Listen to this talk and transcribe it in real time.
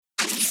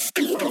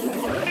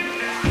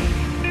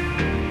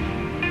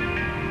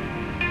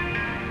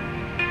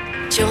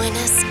Join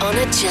us on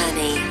a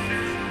journey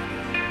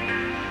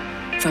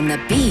from the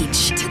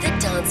beach to the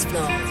dance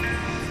floor.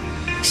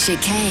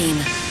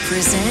 Chicane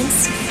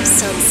presents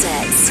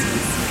Sunsets.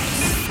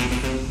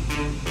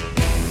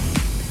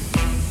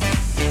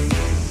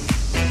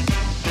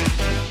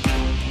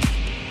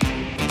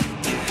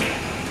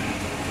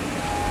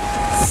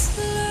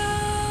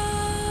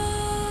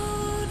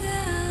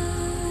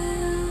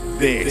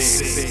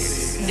 This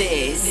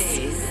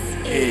is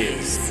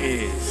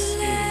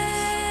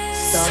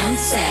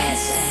Sunset.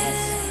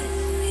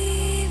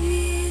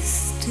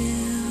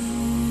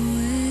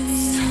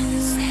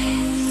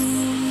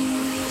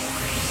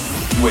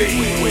 We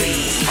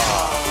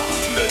are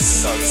the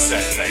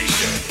Sunset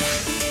Nation.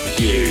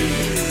 You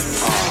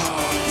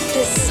are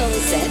The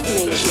Sunset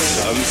the Nation.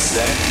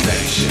 Sunset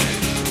Nation.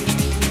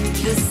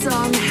 The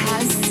sun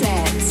has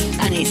set,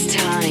 and it's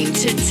time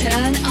to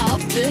turn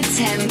up the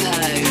tempo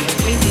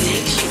with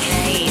Nick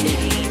Chicane.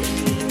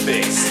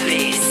 This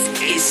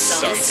is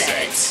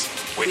Sunset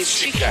with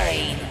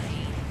Chicane.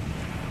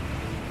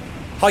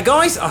 Hi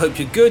guys, I hope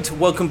you're good.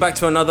 Welcome back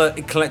to another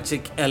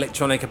eclectic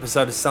electronic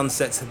episode of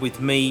Sunsets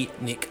with me,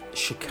 Nick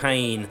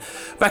Chicane.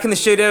 Back in the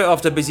studio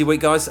after a busy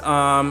week, guys.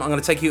 I'm going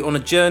to take you on a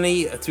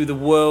journey through the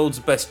world's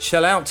best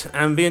Chillout,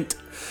 Ambient,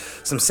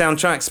 some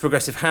soundtracks,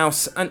 progressive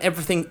house, and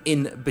everything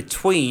in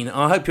between.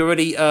 I hope you're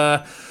ready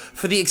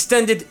for the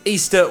extended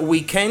Easter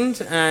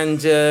weekend,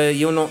 and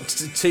you're not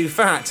too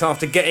fat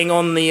after getting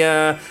on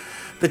the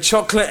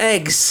chocolate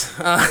eggs.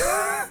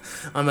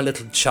 I'm a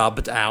little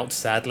chubbed out,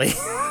 sadly.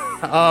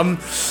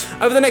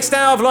 Over the next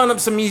hour, I've lined up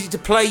some music to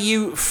play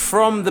you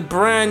from the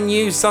brand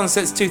new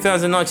Sunsets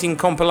 2019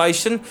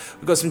 compilation.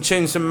 We've got some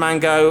tunes from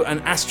Mango and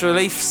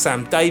Astroleaf,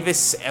 Sam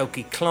Davies,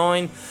 Eelke,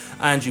 Kleijn,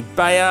 Andrew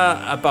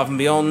Bayer, Above and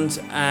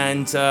Beyond,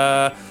 and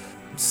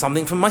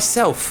something from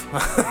myself.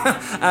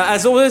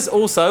 As always,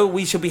 also,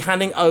 we shall be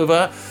handing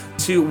over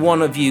to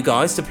one of you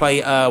guys to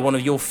play one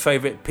of your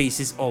favourite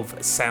pieces of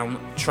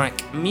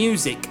soundtrack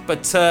music.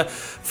 But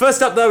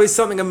first up, though, is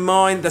something of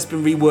mine that's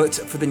been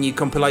reworked for the new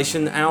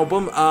compilation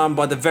album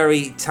by the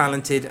very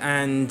talented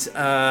and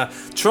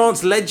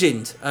trance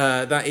legend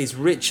that is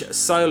Rich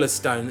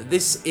Solarstone.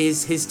 This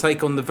is his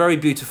take on the very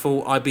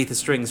beautiful Ibiza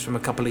Strings from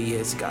a couple of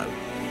years ago.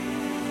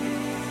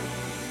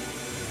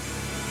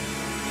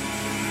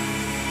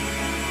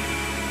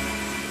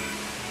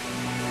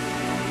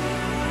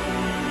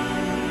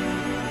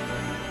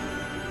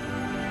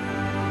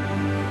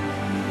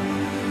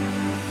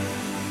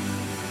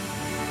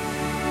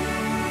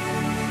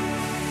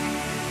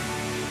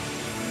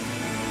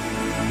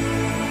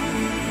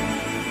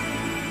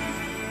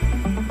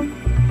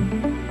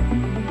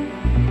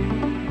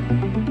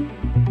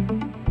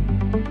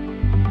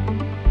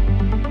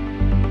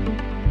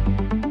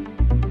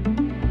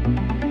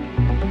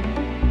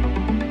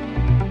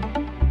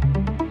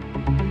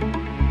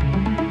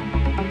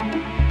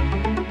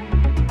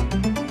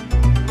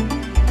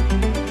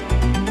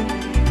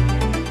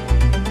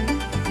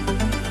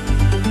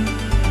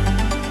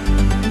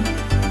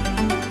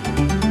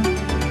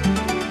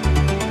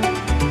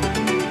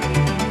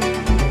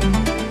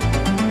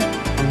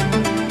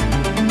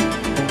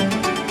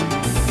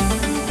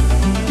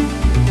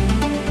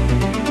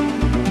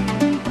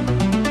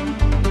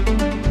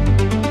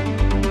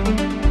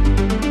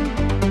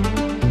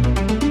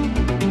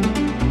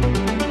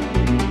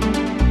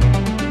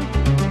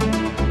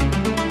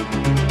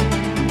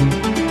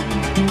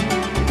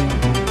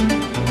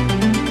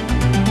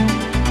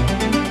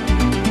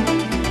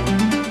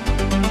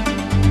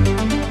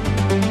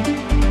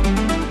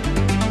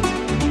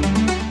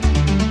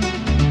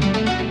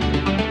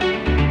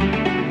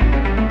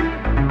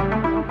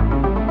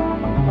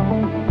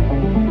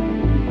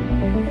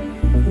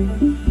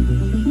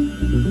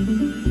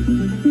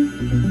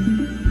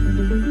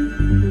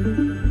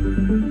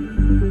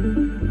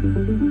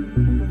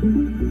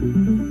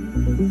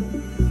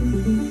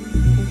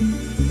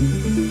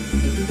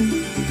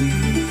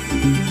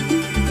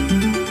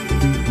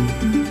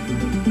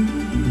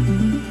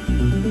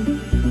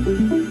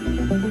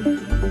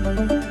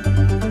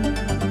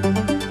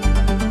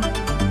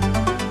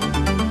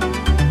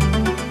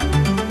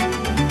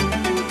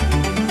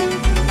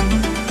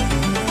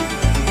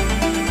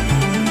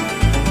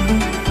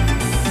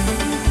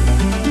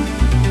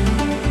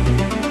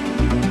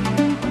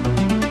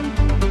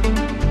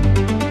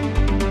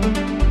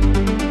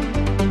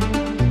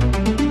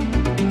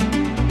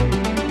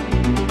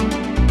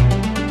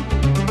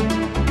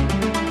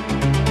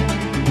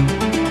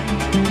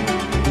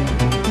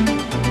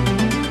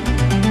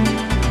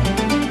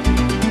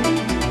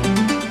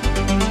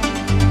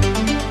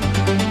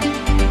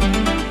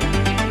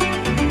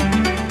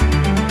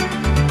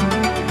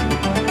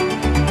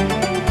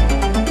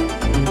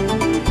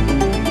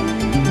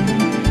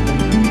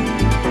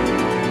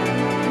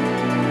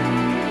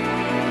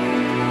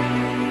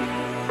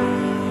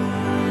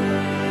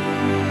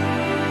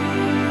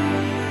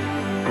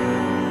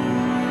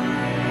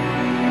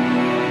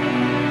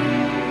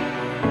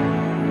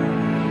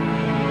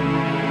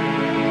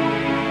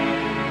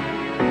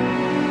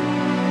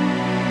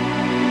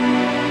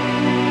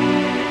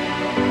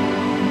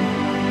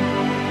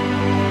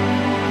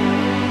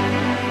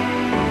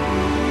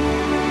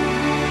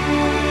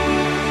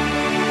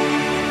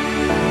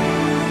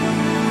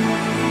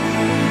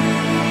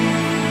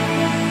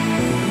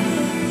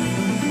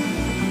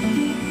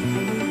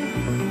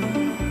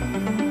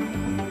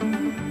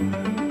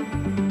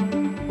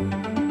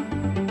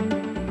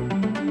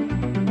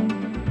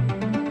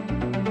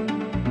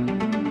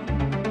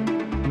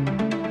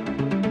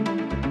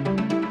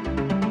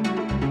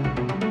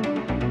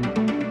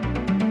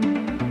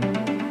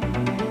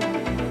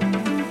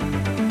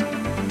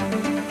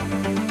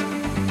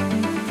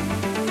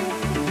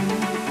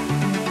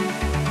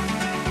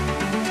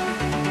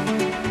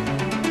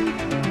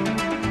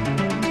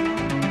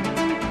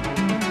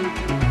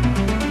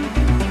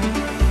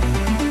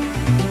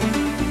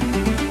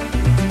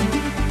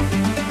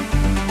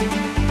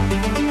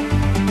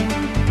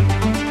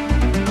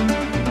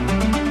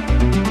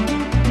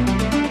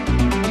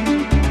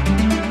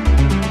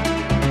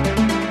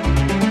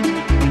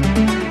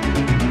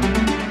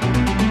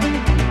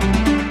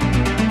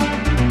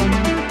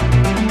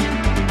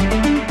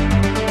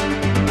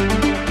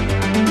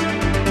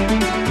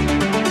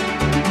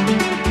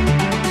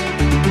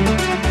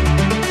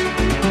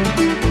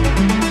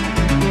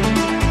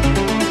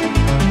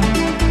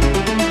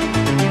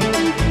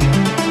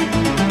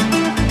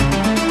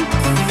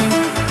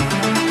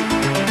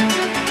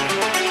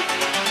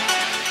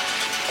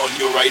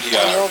 radio.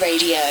 On your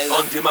radio.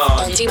 On demand.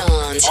 On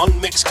demand. On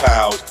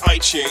Mixcloud,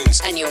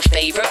 iTunes. And your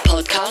favourite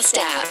podcast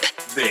app.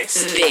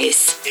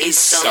 This is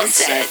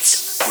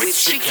Sunset with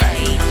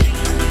Chicane.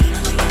 Chicane.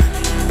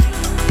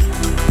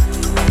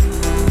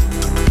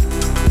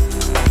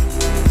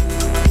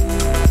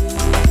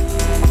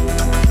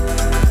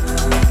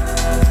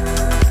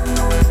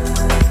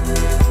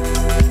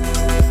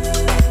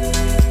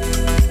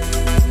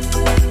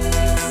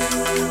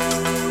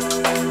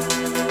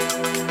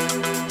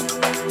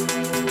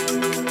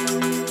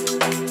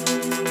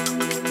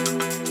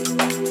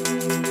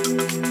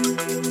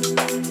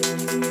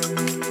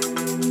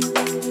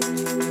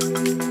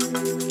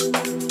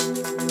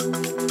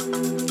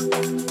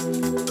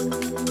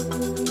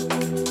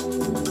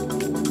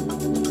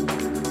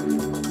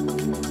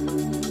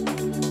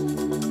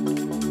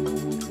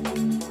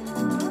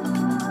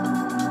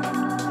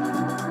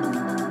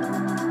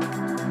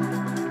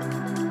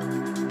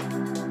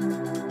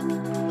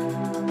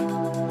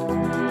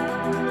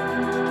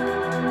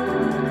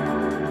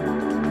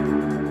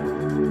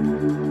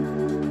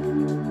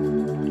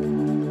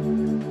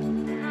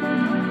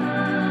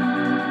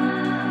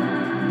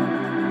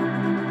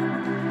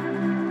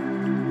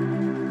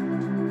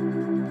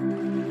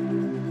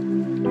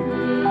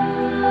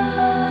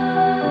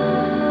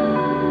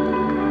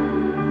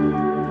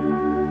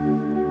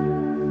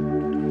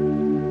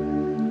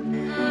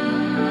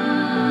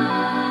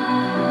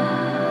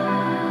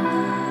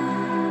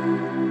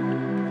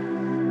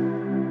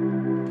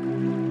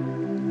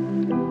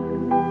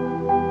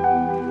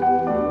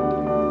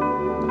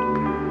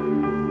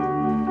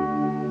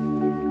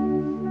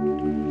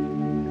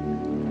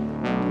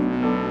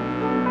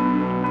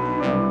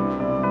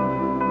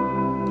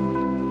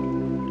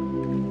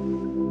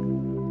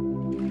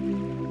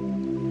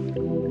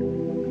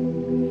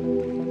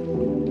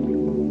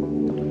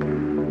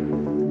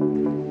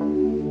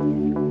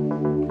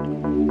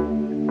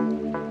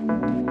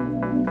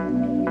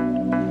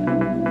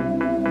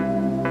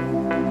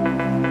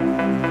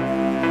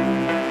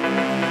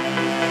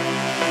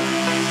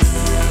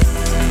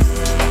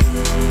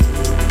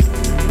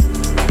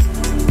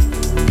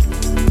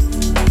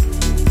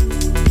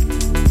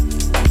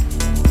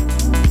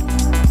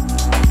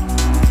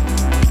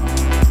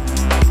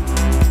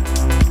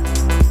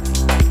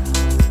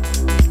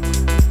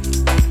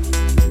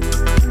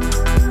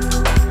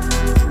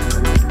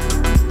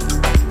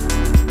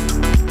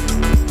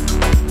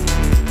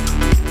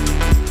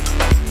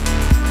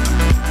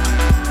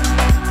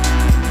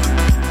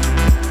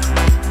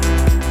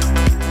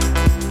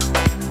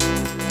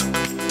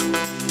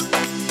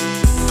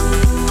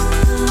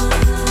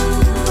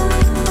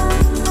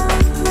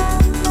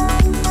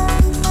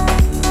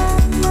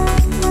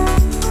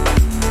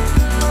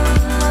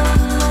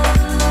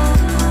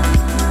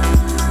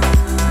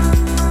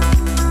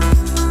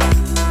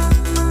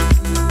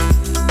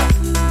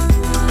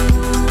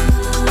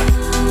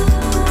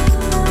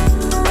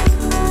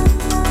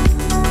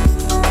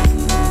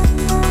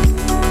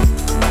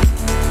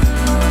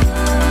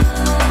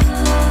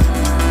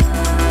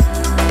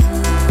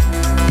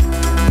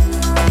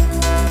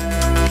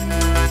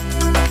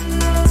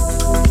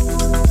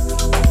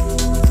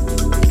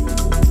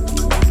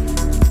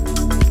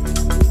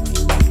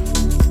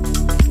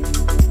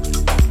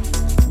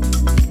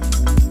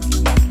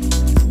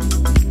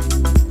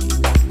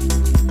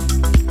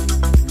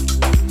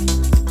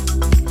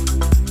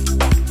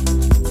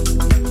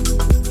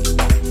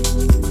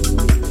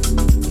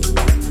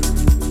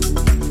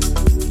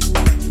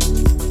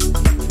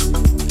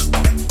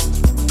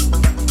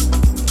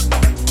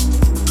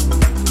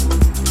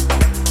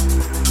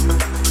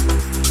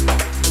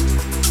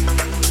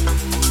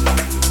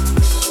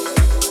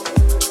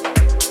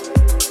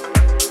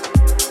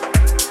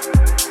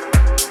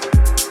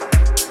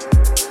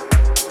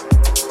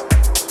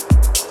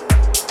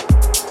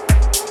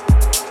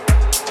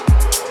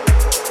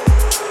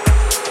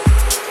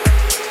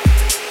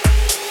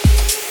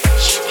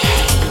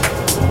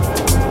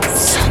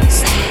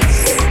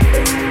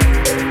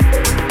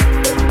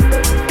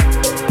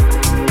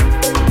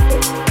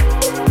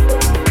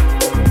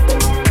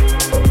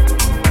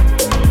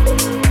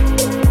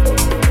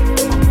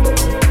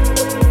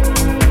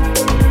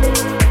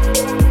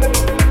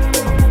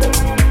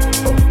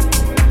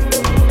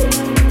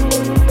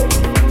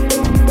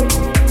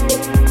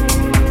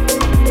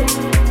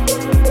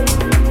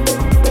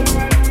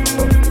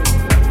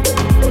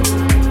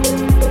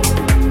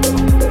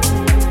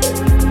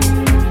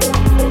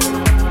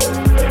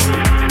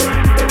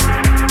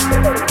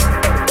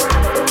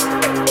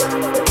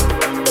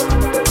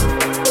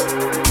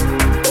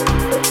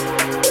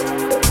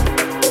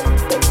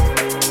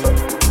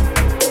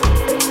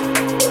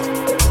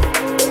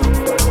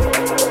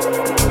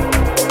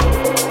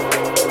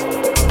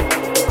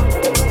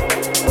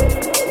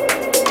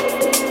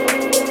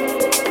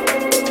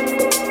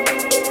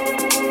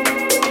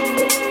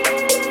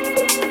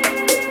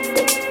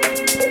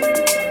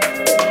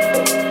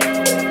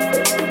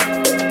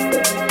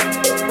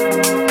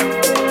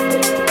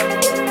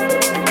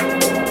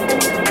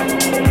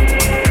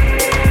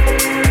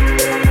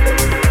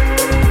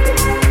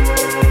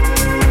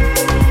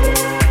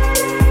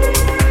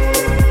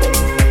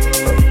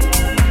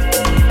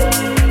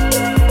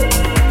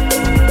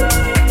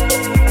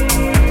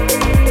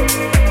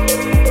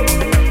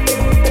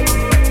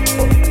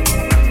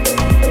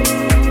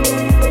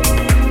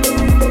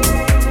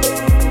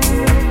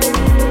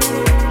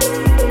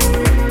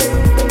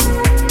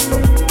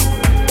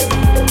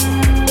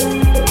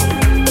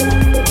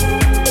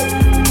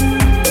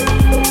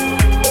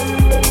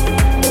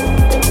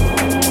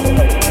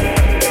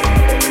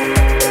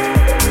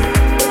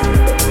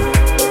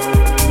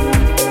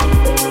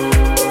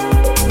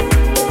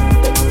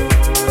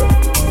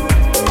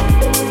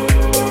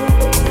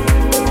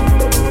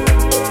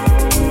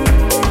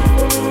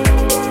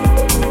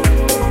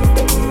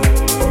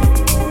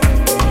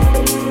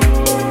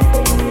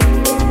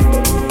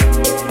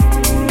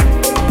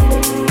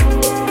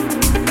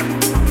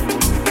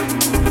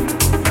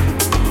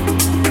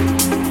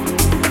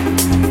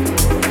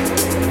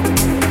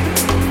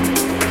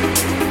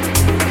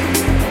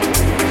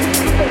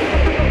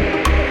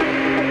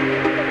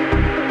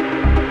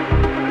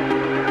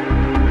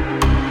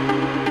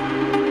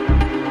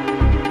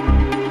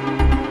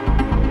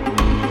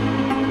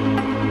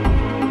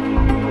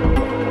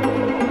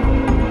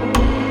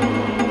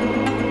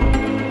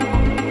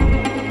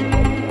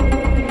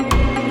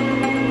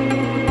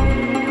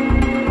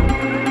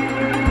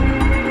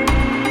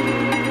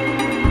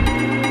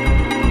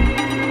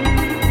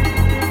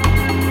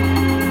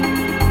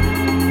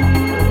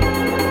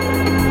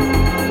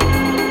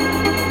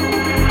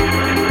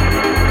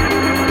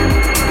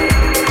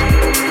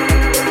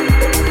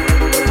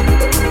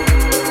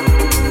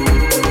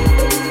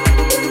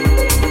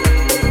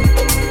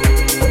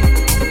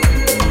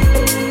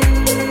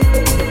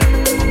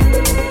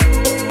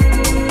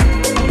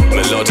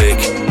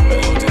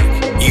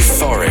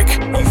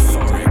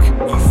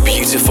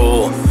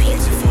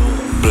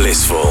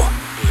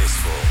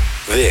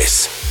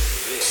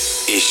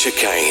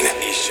 Chicane.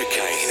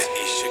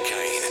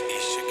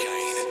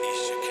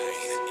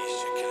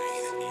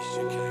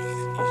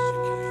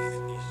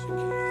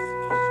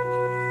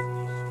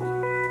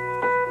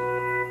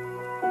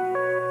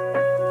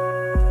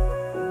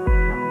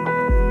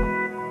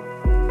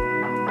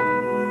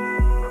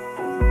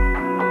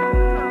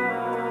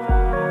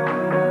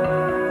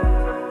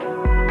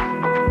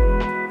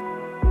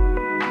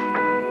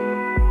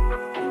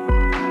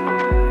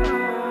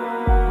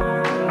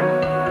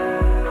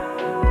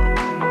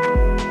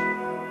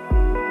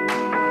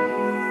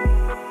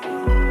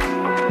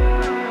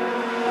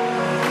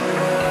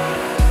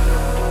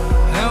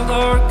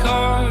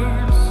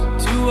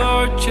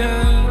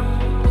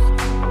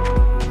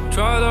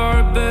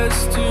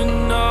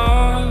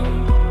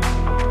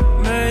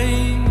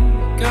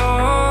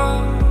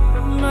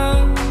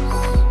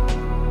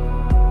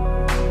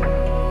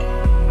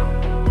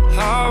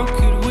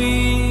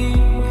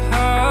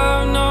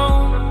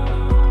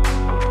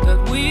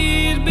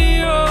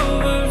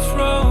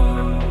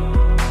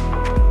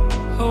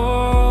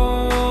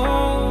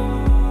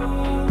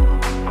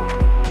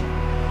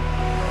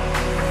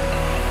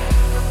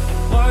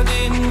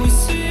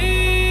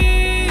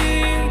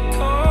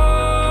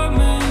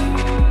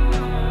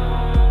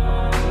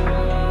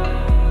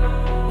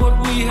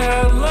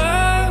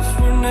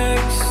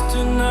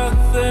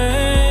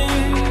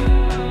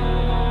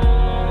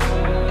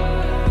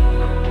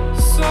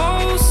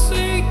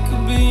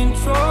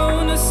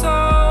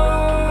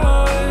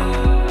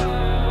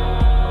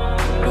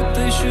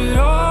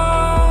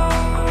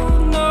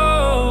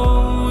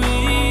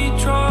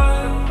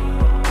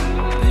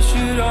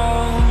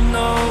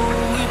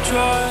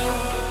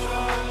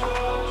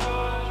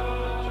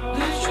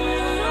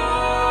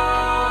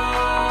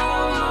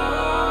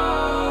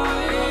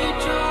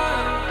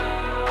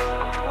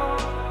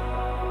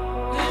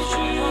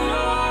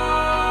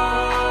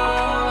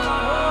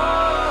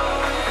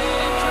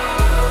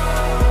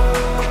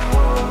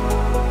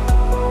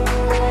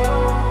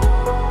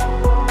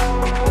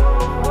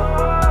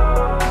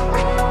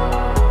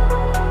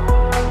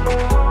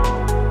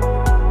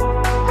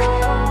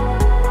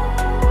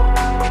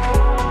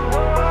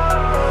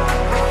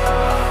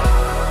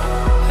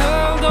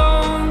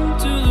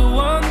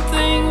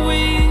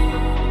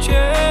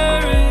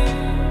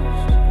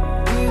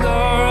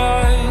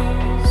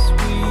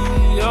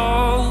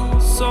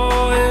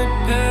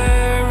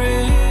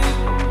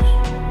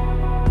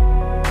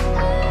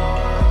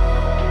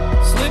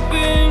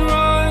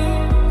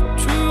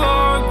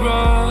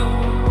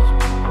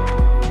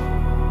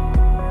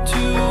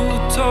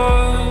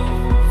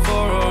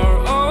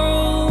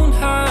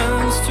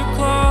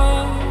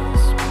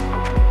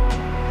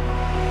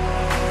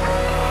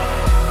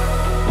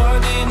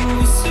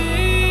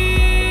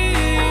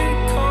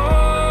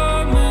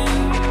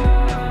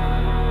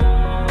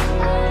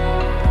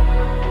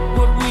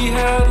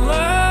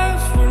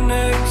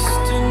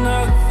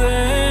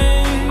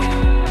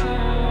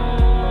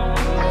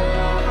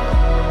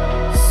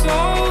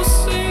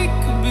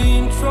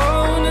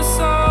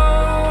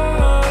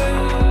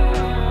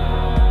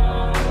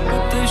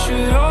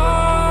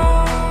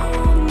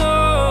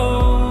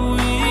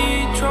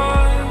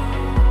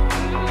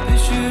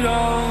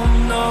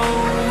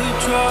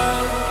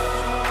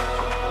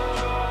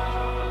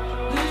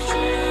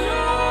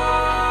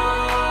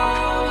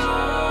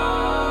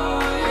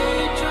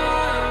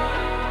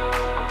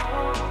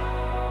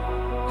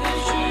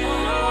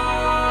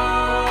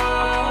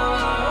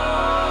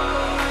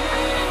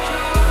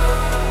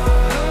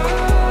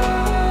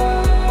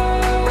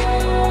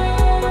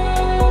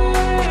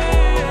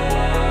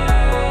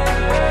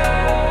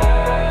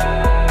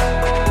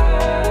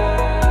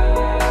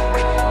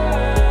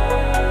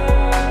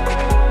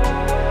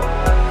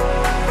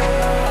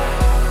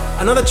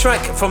 Another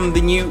track from the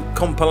new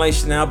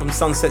compilation album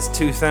Sunsets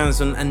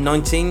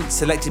 2019,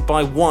 selected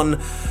by one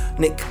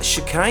Nick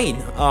Chicane.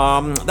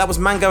 That was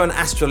Mango and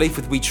Astroleaf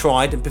with We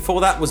Tried, and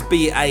before that was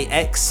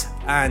B.A.X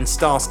and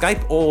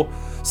Starscape, or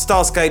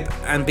Starscape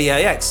and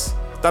B.A.X.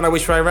 Don't know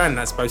which way around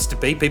that's supposed to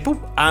be, people.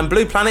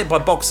 Blue Planet by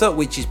Boxer,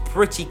 which is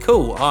pretty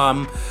cool.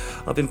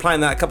 I've been playing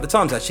that a couple of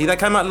times actually. That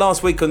came out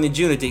last week on the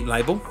Juna Deep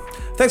label.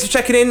 Thanks for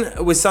checking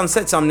in with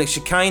Sunsets. I'm Nick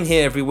Chicane,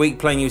 here every week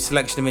playing you a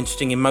selection of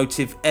interesting,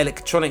 emotive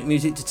electronic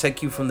music to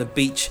take you from the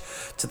beach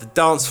to the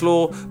dance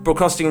floor,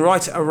 broadcasting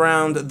right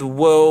around the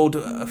world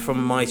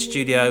from my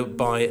studio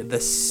by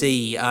the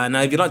sea.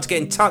 Now, if you'd like to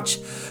get in touch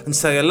and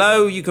say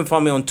hello, you can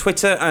find me on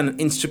Twitter and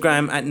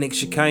Instagram at Nick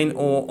Chicane,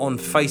 or on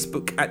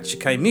Facebook at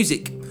Chicane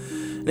Music.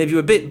 And if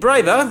you're a bit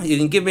braver, you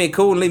can give me a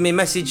call and leave me a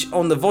message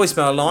on the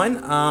voicemail line.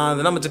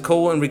 The number to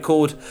call and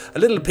record a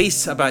little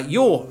piece about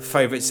your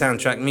favourite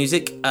soundtrack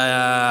music.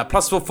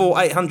 +44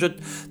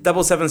 800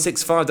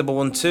 776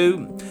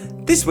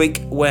 5112. This week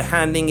we're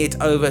handing it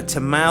over to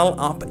Mal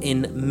up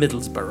in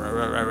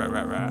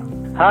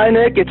Middlesbrough. Hi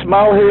Nick, it's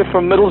Mal here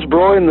from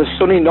Middlesbrough in the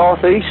sunny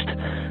northeast.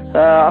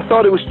 I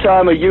thought it was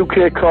time a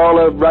UK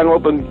caller rang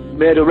up and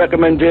made a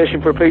recommendation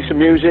for a piece of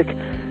music.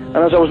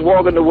 And as I was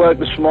walking to work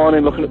this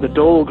morning looking at the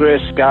dull grey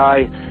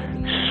sky,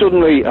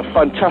 suddenly a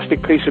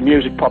fantastic piece of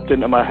music popped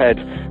into my head.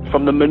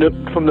 from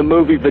the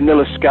movie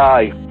Vanilla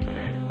Sky.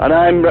 And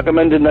I'm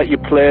recommending that you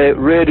play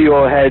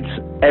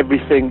Radiohead's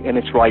Everything in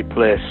Its Right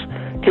Place.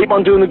 Keep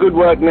on doing the good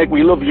work, Nick.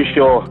 We love your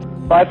show.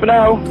 Bye for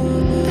now.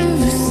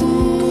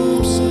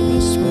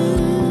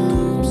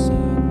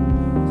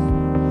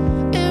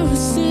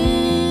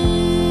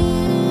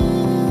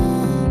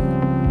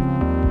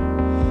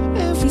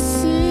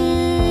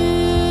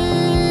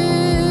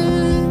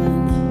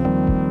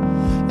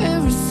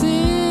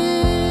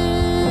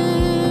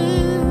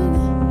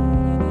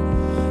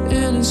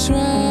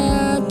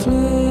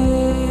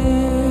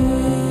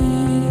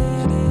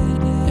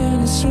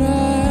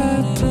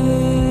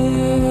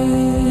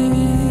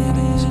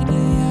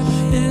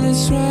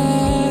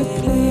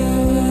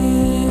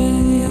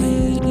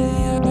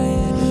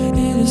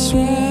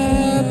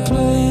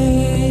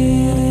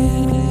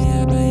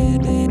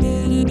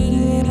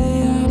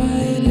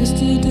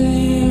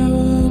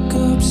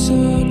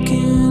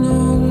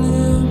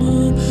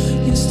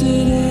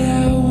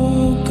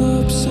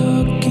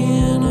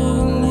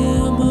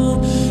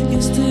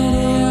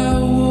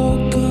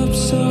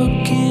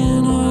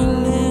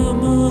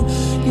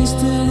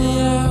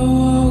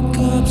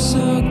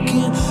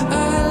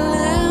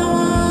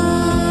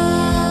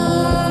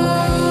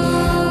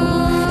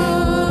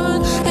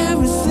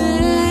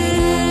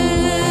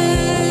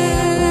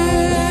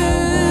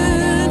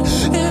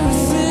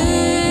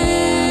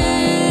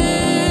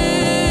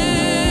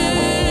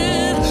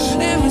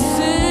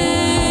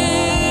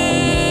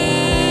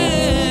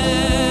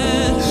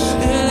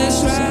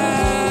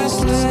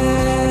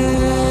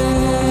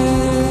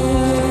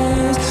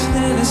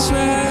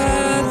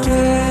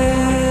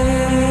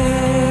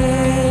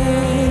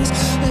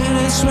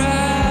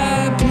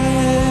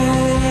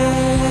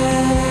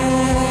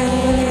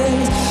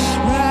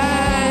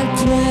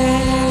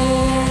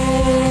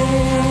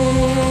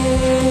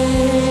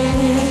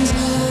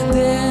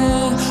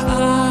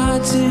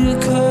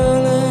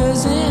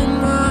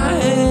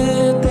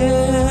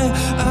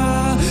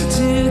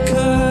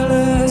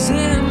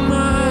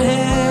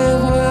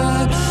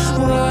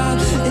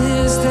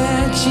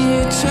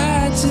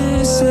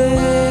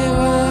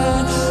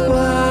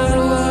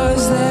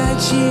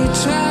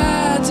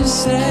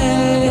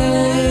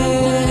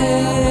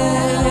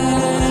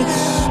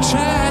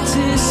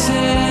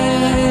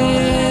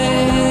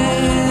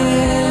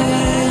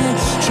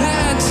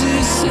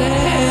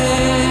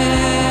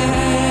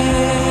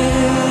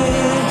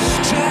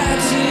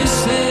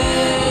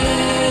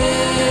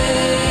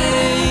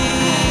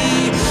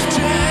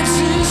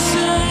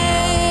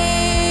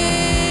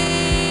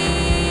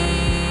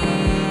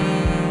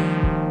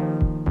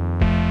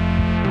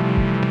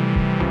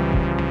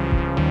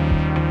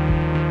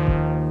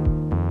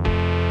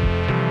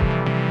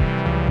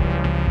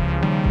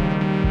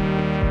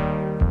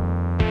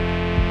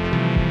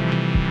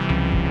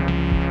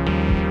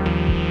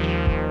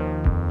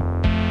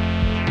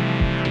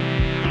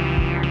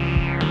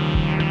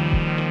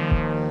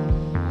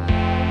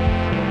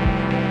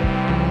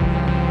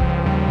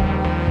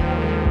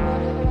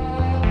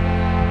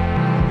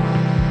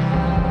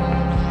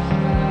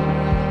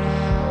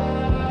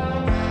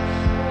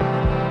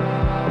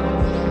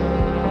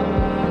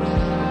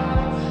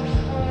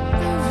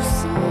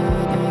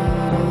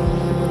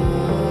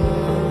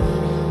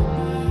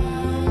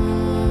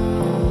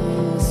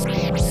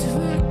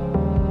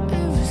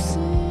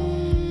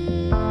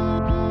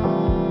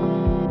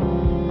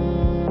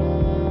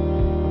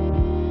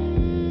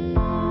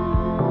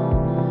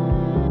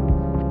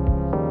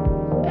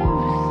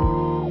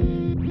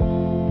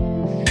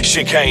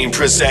 Chicane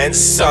presents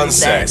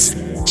Sunset.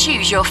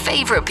 Choose your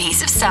favourite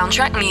piece of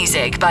soundtrack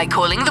music by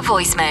calling the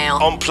voicemail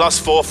On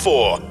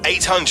 +44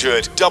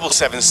 800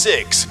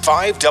 776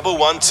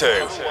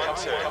 5112.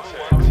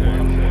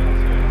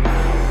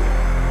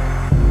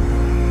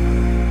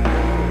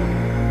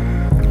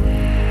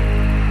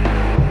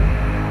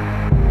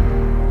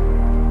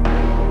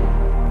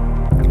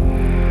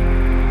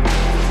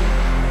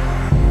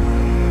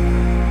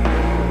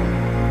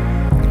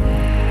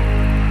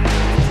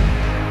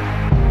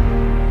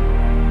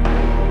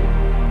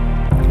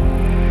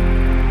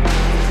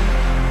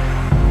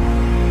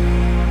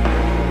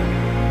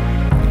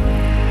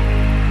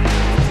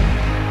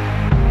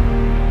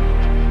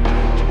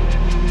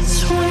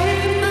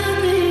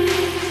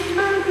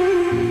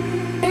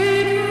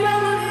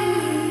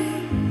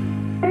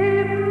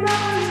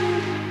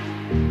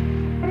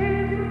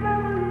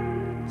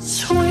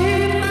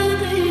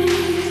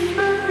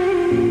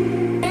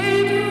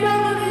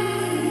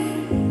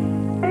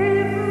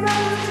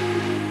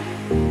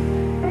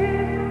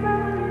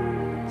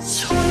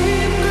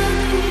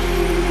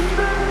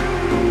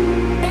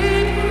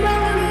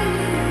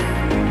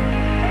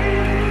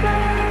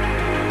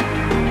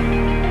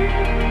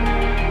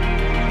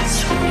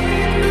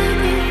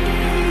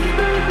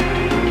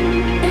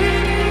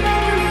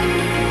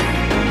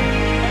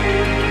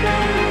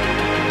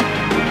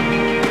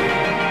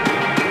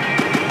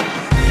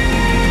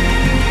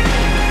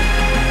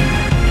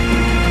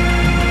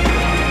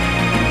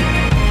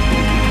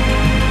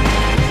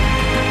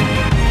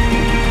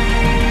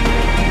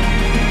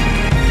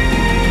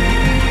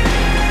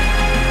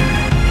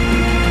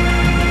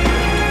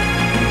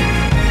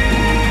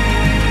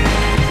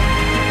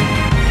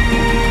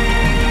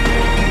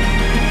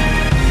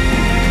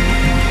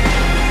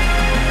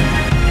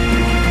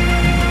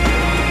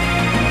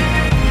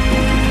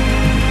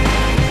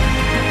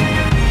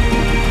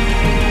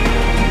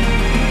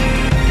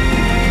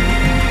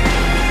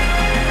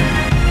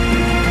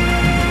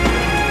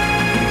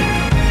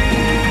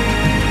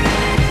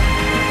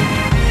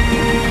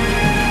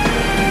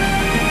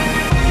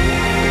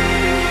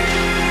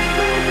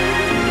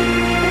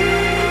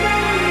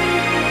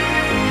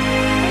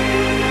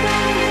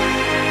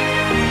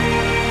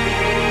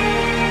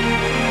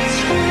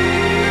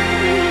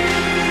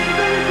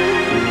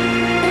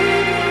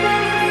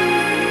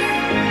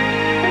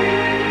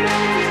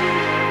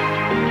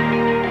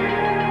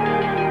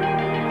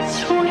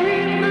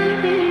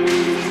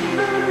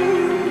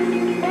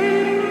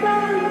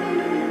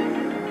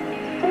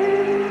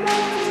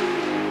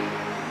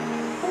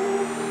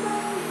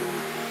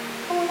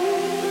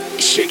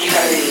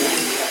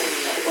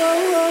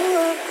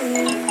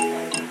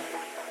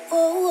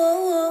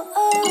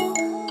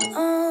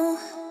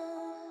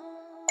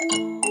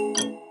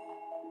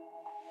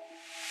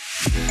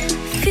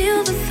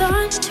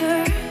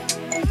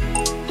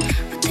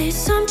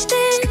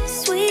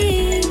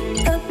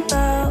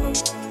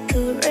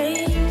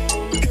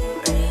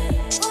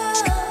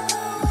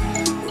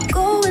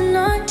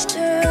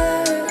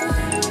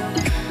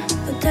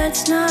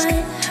 that's not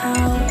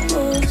how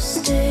we'll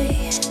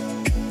stay.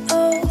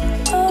 Oh,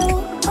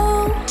 oh,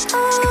 oh,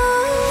 oh.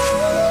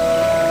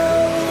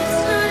 That's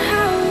not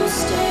how we'll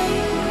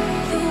stay.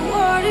 The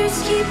waters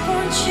keep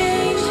on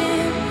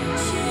changing,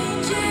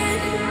 changing,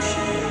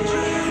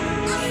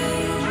 changing,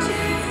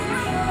 changing.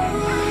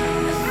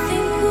 I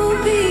think we'll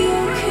be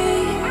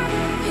okay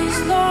as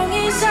long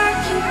as I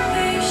keep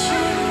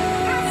patient.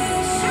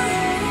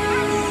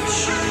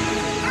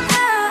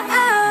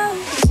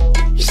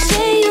 You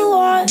say you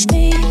want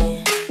me,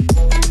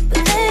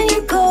 but then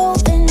you go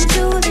and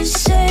do the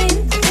same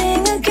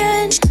thing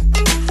again,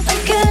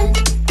 again,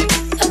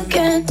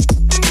 again.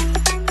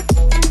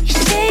 You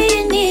say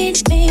you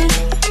need me,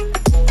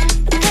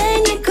 but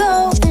then you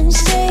go and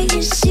say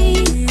you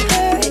see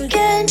her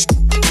again,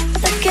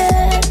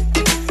 again,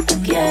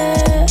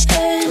 again.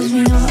 'Cause we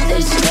know how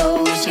this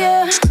goes,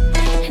 yeah.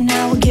 And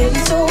now we're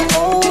getting so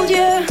old,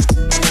 yeah.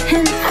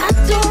 And I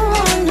don't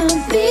wanna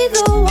be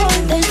the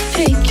one that's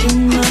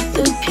picking up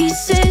the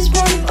pieces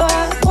one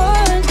by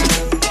one.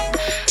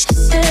 I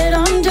said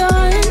I'm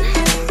done,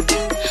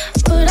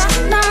 but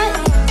I'm not.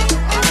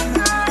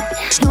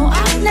 No,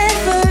 I'm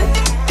never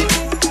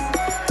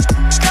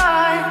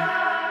done.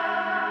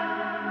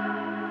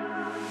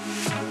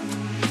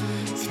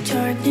 The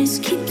darkness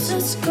keeps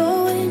us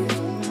going.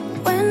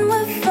 When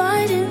we're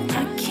fighting,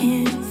 I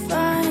can't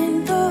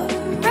find the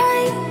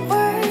right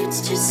words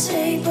to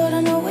say, but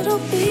I know it'll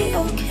be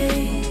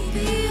okay.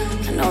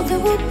 I know that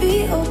we'll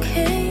be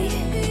okay.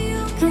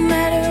 No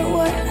matter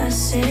what I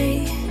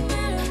say,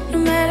 no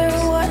matter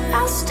what,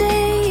 I'll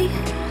stay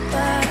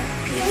by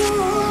you.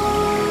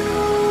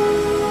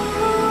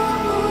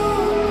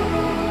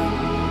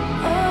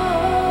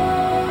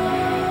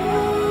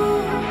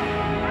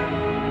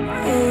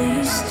 Will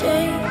you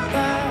stay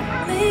by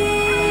me?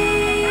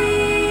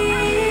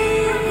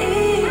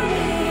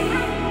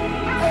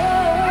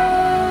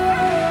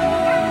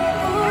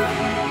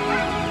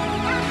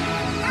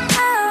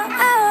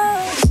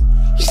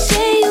 You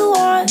say you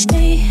want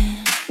me,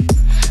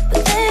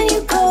 but then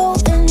you go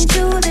and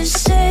do the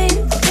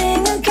same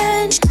thing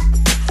again,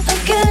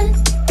 again,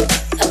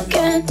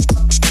 again.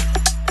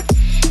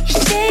 You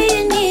say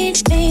you need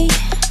me,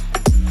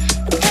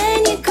 but then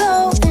you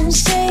go and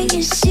say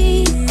you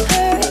see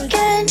her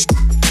again,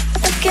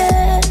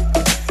 again,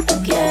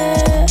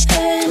 again.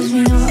 'Cause we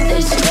know how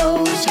this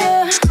goes,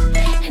 yeah.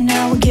 And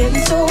now we're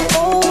getting so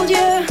old,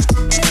 yeah.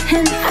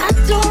 And I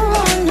don't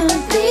wanna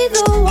be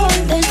the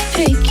one that's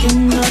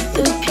picking up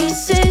the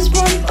pieces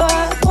one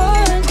by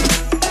one.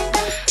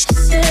 I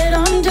said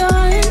I'm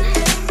done,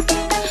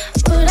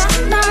 but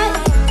I'm not.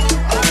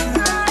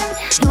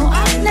 No,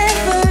 I'm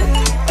never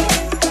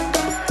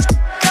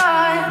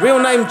done. Real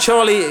name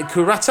Charlie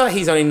Kurata.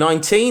 He's only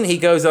 19. He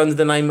goes under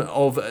the name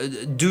of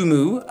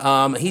Duumu.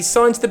 He's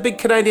signed to the big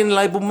Canadian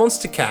label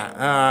Monster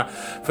Cat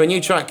for a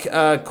new track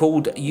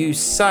called You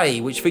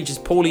Say, which features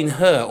Pauline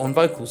Herr on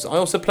vocals. I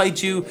also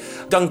played you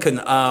Duncan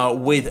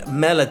with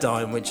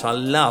Melodyne, which I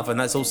love, and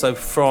that's also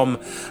from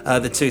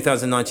the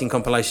 2019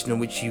 compilation,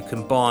 which you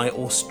can buy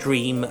or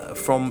stream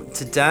from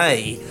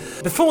today.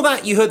 Before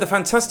that, you heard the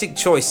fantastic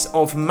choice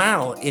of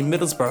Mal in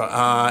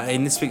Middlesbrough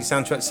in this week's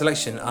soundtrack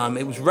selection.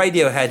 It was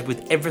Radiohead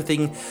with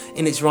Everything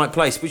in Its Right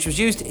Place, which was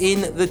used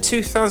in the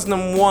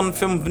 2001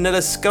 film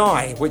Vanilla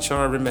Sky, which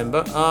I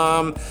remember.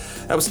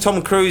 That was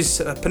Tom Cruise,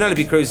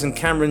 Penelope Cruz and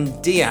Cameron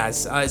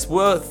Diaz. It's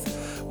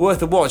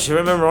worth a watch. If I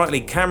remember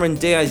rightly, Cameron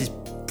Diaz is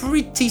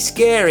pretty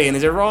scary and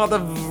is a rather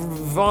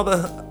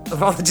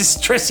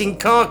distressing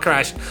car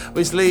crash,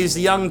 which leaves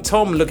young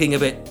Tom looking a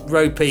bit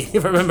ropey,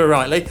 if I remember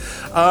rightly.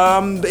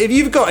 If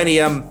you've got any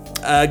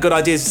good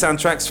ideas for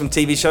soundtracks from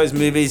TV shows,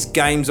 movies,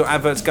 games or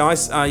adverts,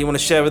 guys, you want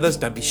to share with us,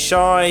 don't be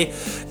shy.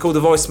 Call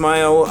the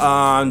voicemail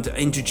and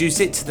introduce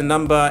it. The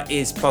number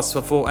is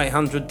 +44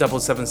 800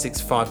 776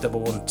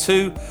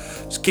 5112.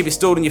 Just keep it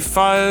stored on your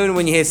phone.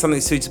 When you hear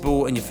something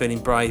suitable and you're feeling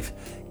brave,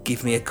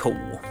 give me a call.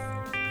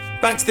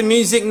 Back to the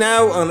music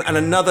now, and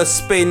another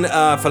spin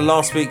for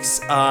last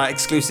week's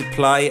exclusive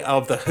play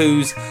of The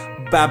Who's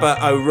Baba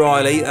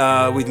O'Reilly,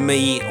 with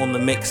me on the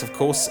mix, of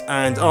course.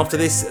 And after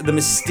this, the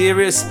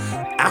mysterious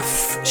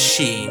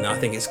AFSHeeN, I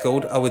think it's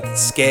called, with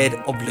Scared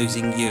of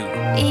Losing You.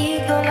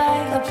 Ego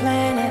like a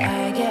planet,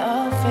 I get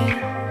off it.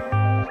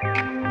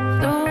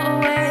 Threw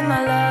away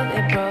my love,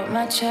 it broke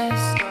my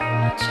chest.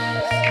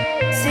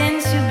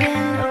 Since you've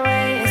been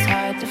away, it's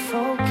hard to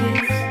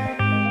focus.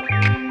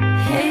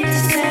 Hate to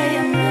say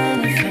I'm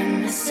running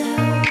from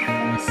myself.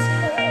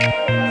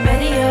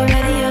 Ready or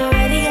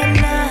I'm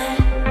not.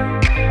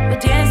 We're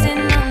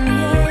dancing on the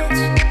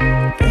edge,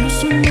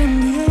 dancing on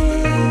the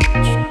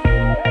edge.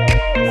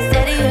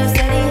 Steady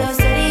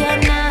or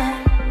not.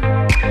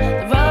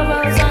 The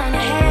road's on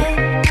ahead.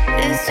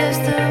 It's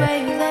just the way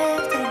we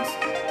left this.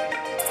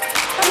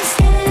 I'm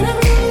scared of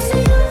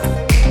losing you.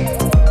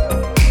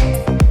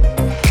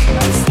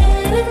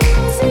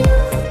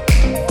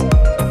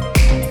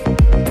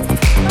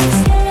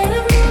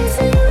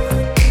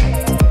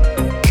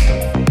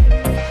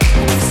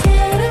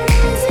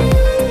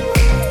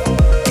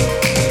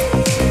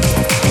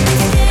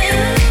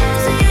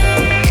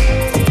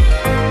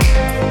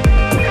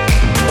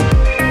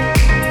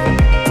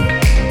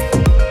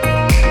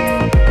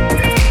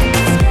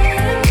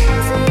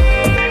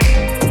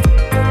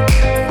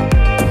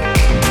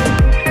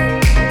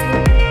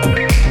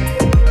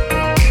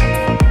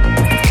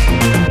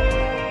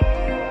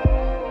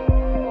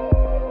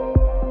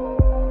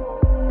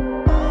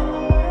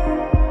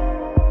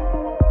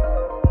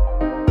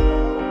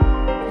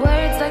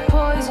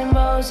 poison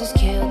roses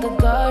killed the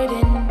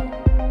garden.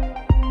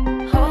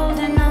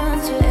 Holding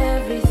on to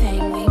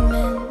everything we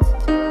meant.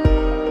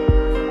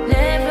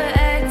 Never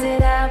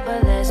acted out,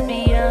 but let's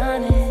be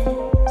honest.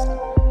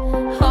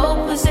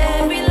 Hope was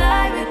every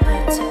lie we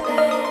put to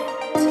bed.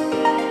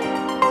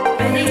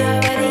 Ready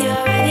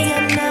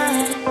or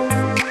not.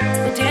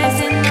 We're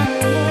dancing on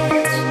the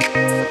edge.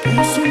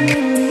 Dancing on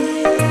the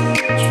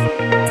edge.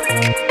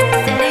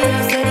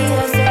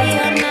 Steady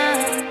or not.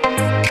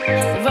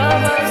 The road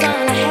rolls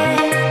on ahead.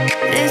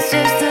 It's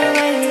just the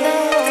way it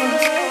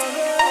goes.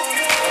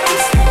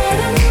 Instead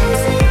of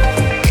losing,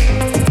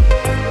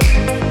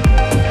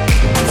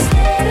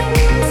 instead of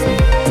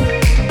losing,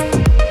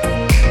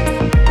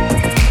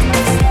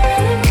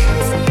 instead of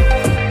losing,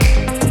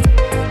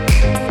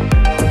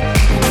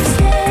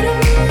 instead of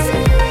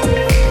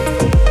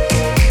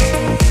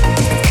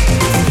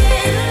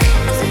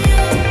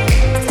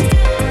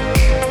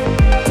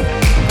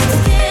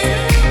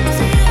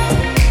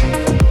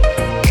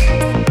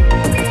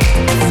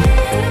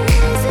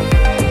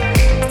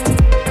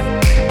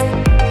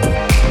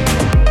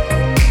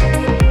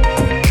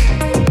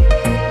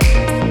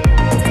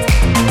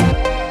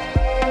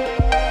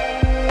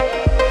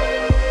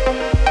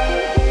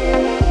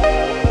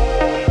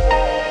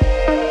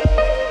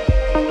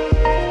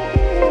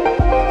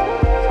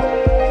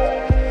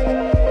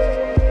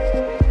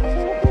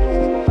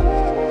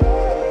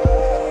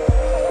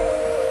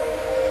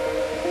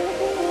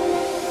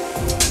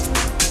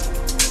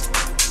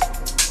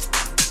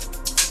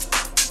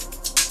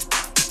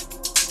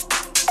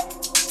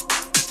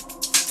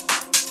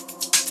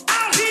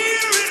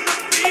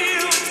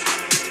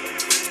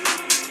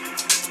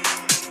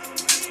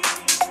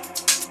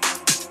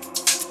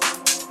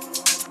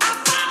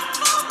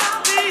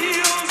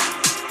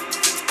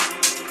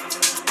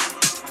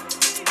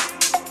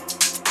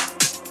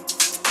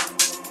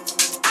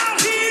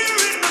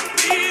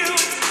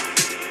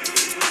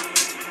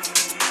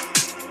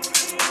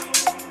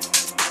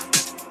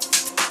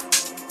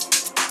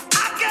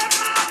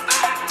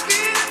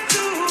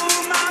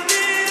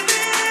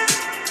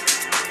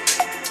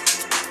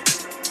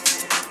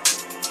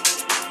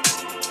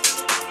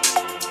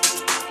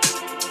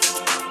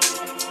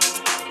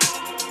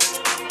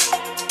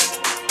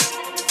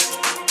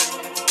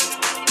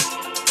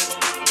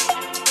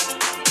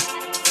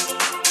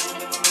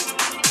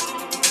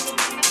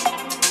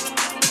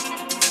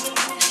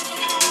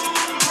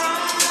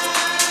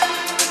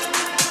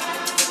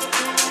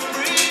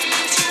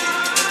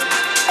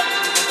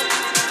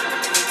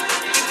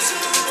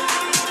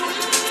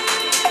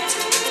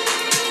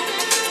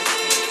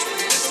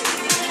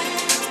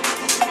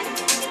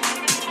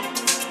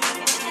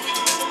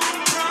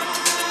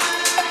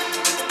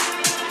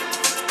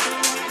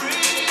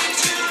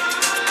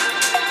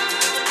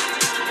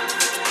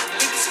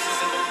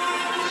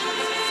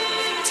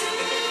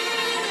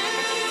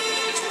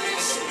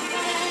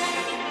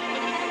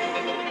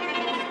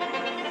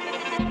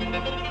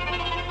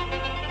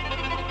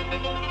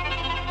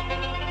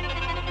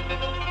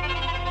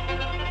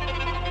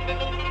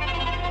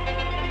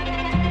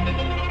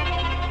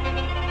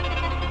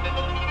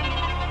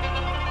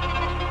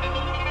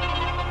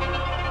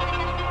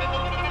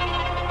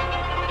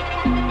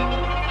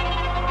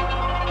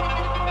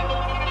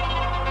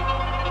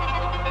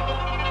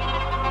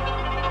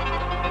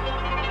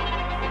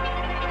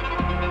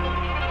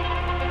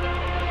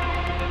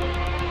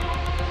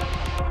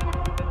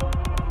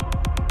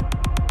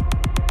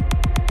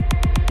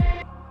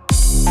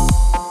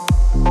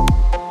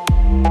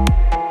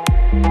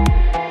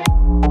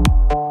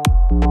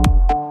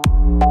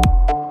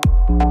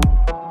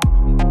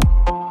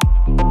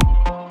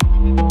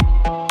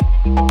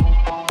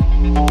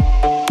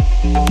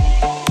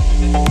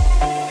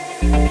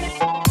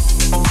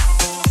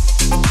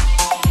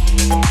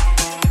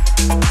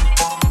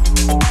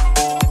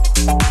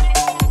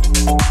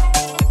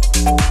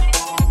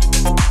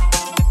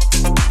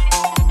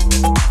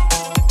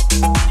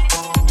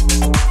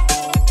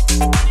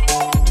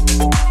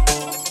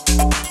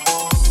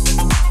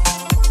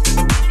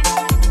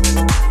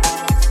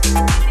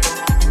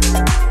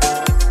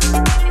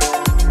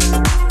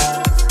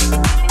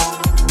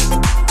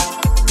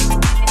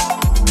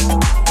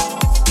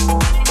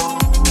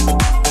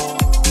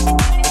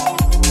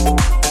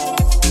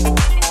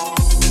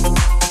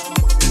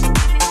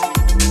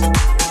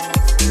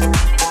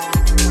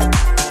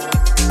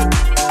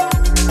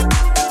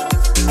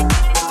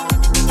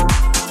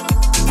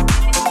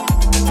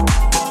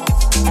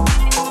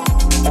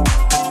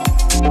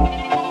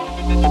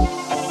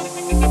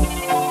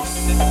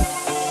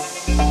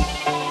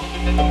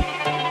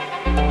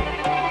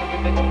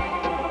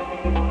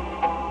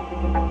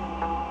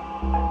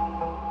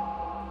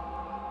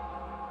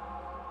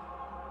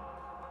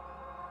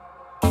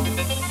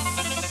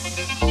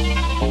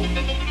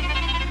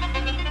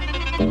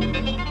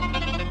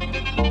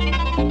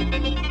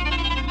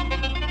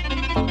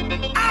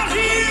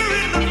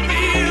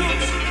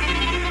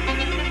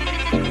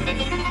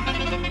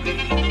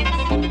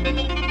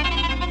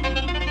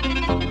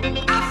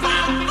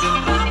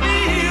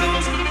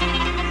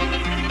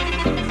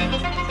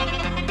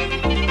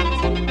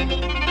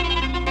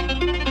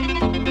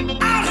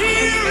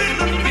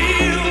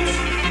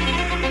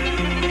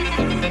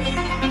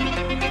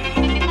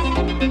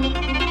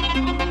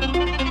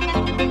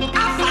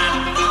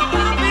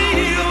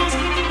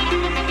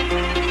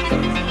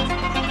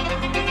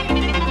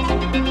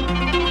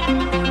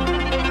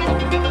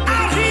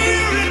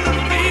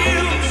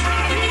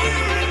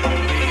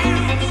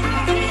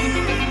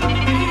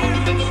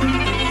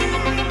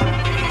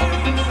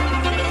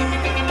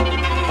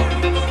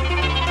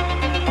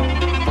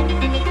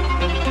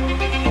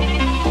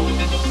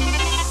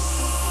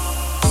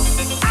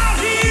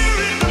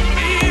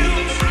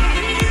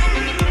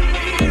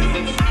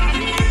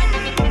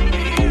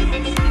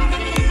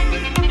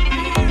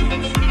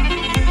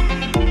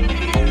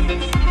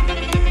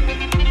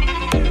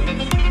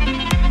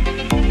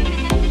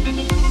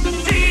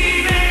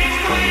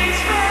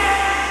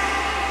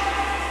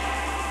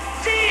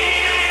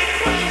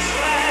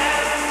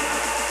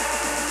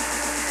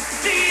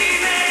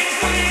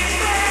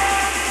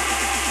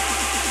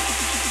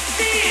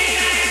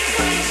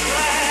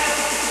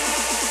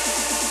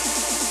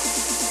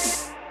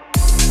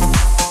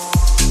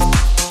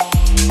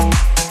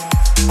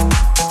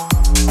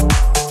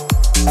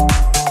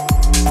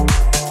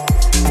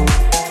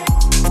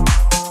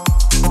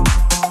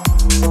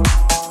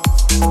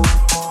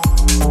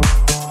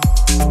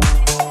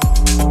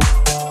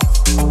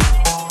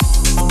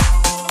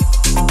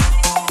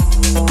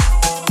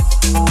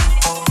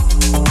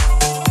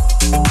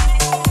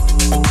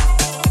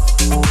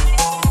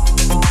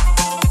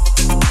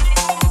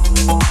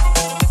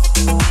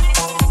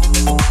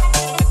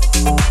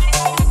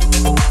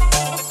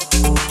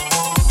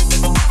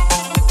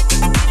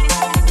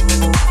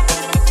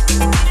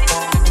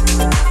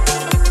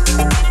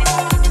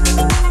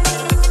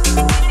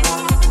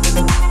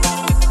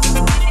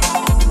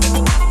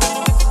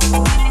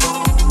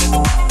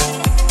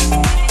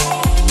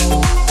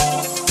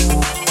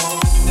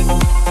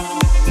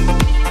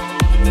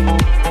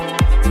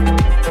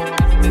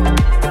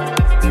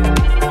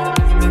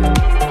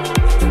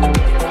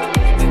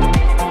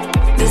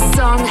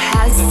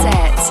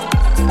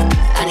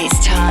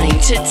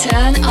to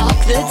turn up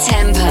the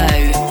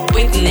tempo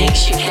with Nick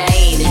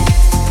Chicane.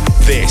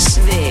 This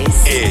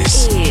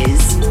is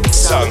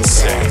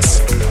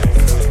Sunset.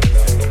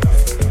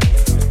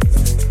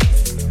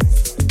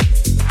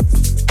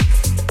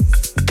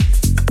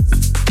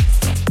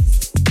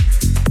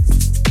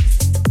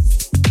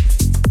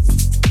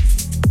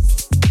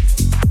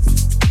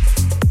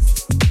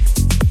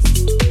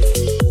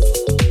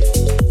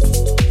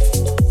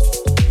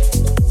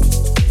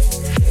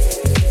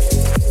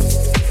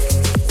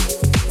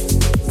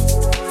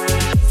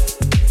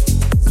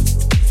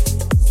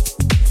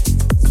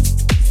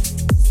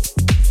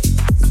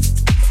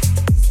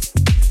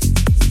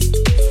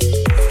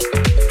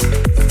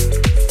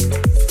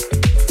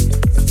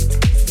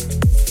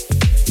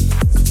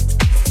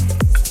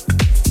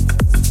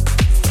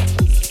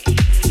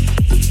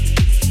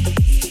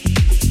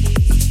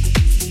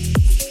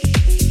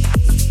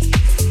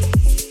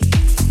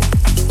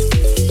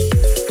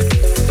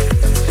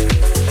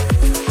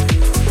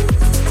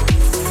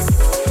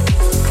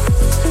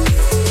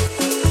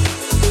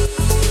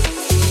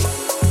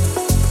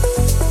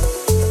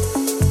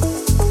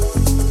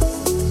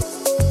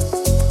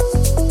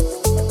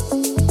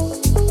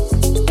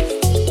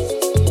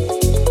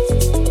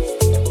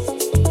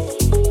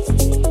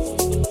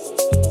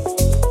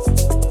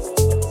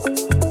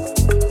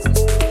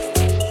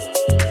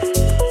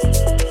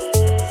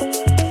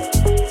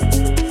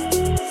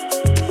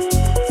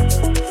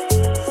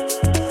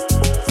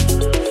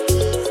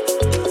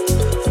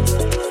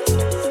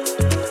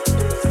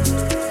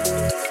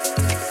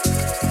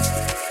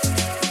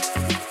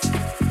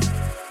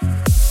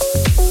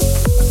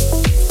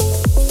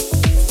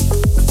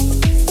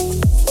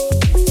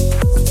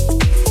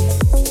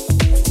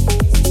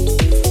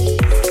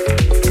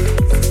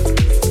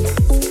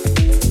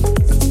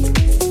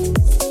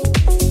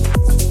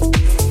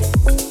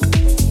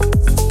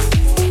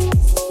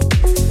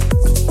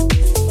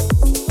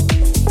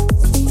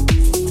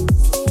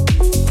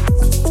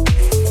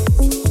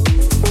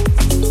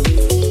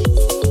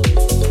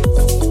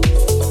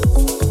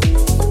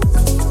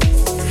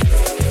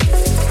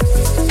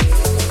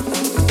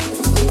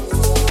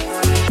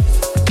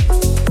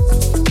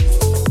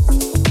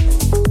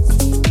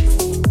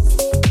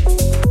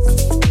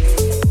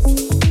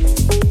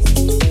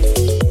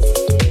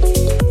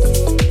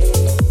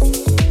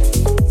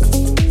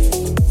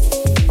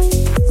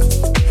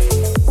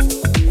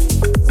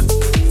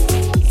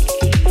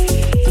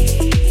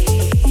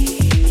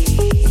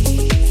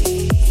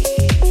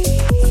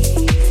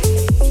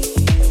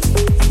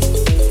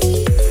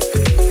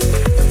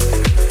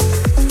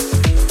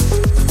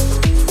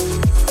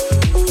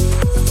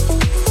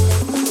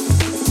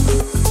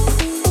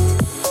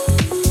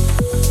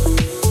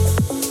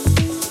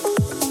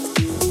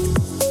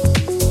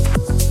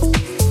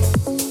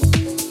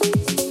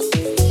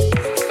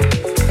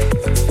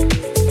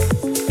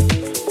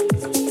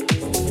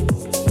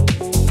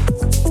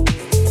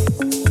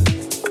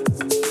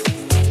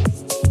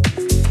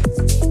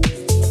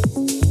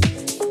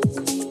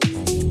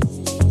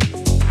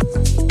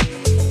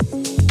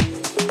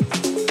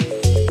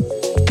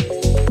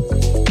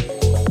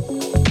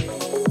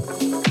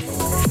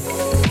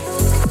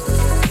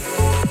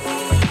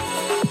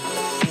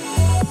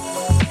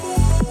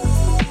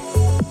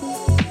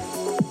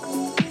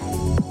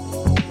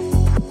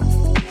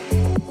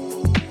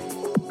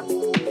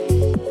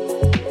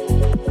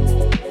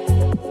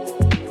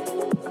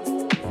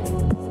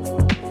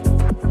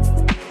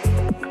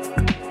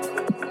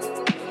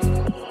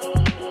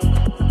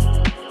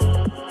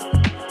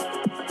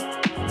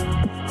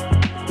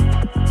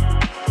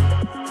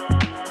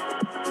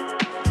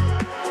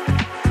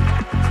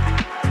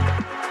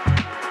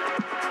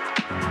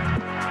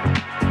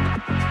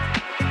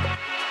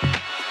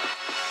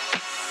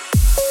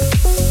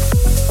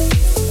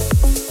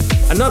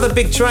 Another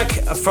big track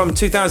from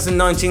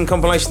 2019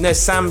 compilation there,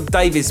 Sam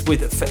Davies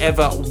with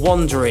Forever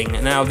Wandering.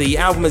 Now, the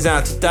album is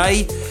out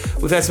today.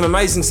 We've had some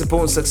amazing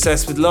support and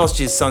success with last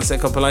year's Sunset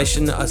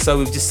compilation, so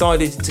we've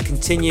decided to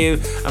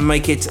continue and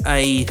make it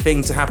a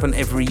thing to happen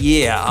every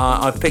year.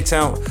 I've picked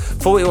out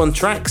 41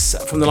 tracks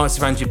from the likes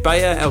of Andrew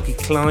Bayer, Eelke,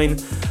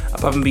 Kleijn,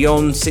 Above and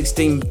Beyond,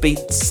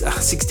 16-bit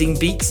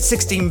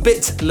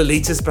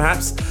Lolitas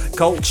perhaps,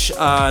 Gulch,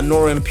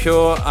 Nora and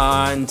Pure,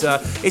 and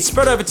it's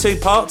spread over 2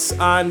 parts,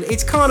 and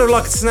it's kind of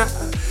like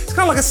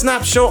a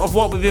snapshot of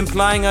what we've been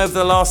playing over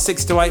the last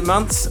 6 to 8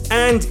 months.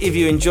 And if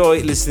you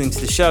enjoy listening to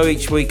the show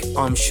each week,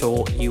 I'm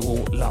sure you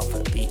will love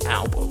the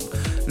album.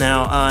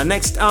 Now,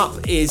 next up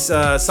is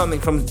something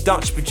from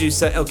Dutch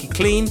producer Eelke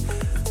Kleijn.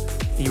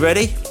 Are you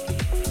ready?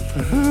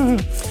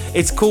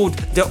 It's called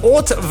De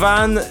Orde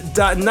van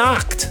de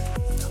Nacht,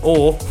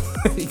 or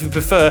if you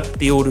prefer,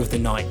 The Order of the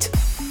Night.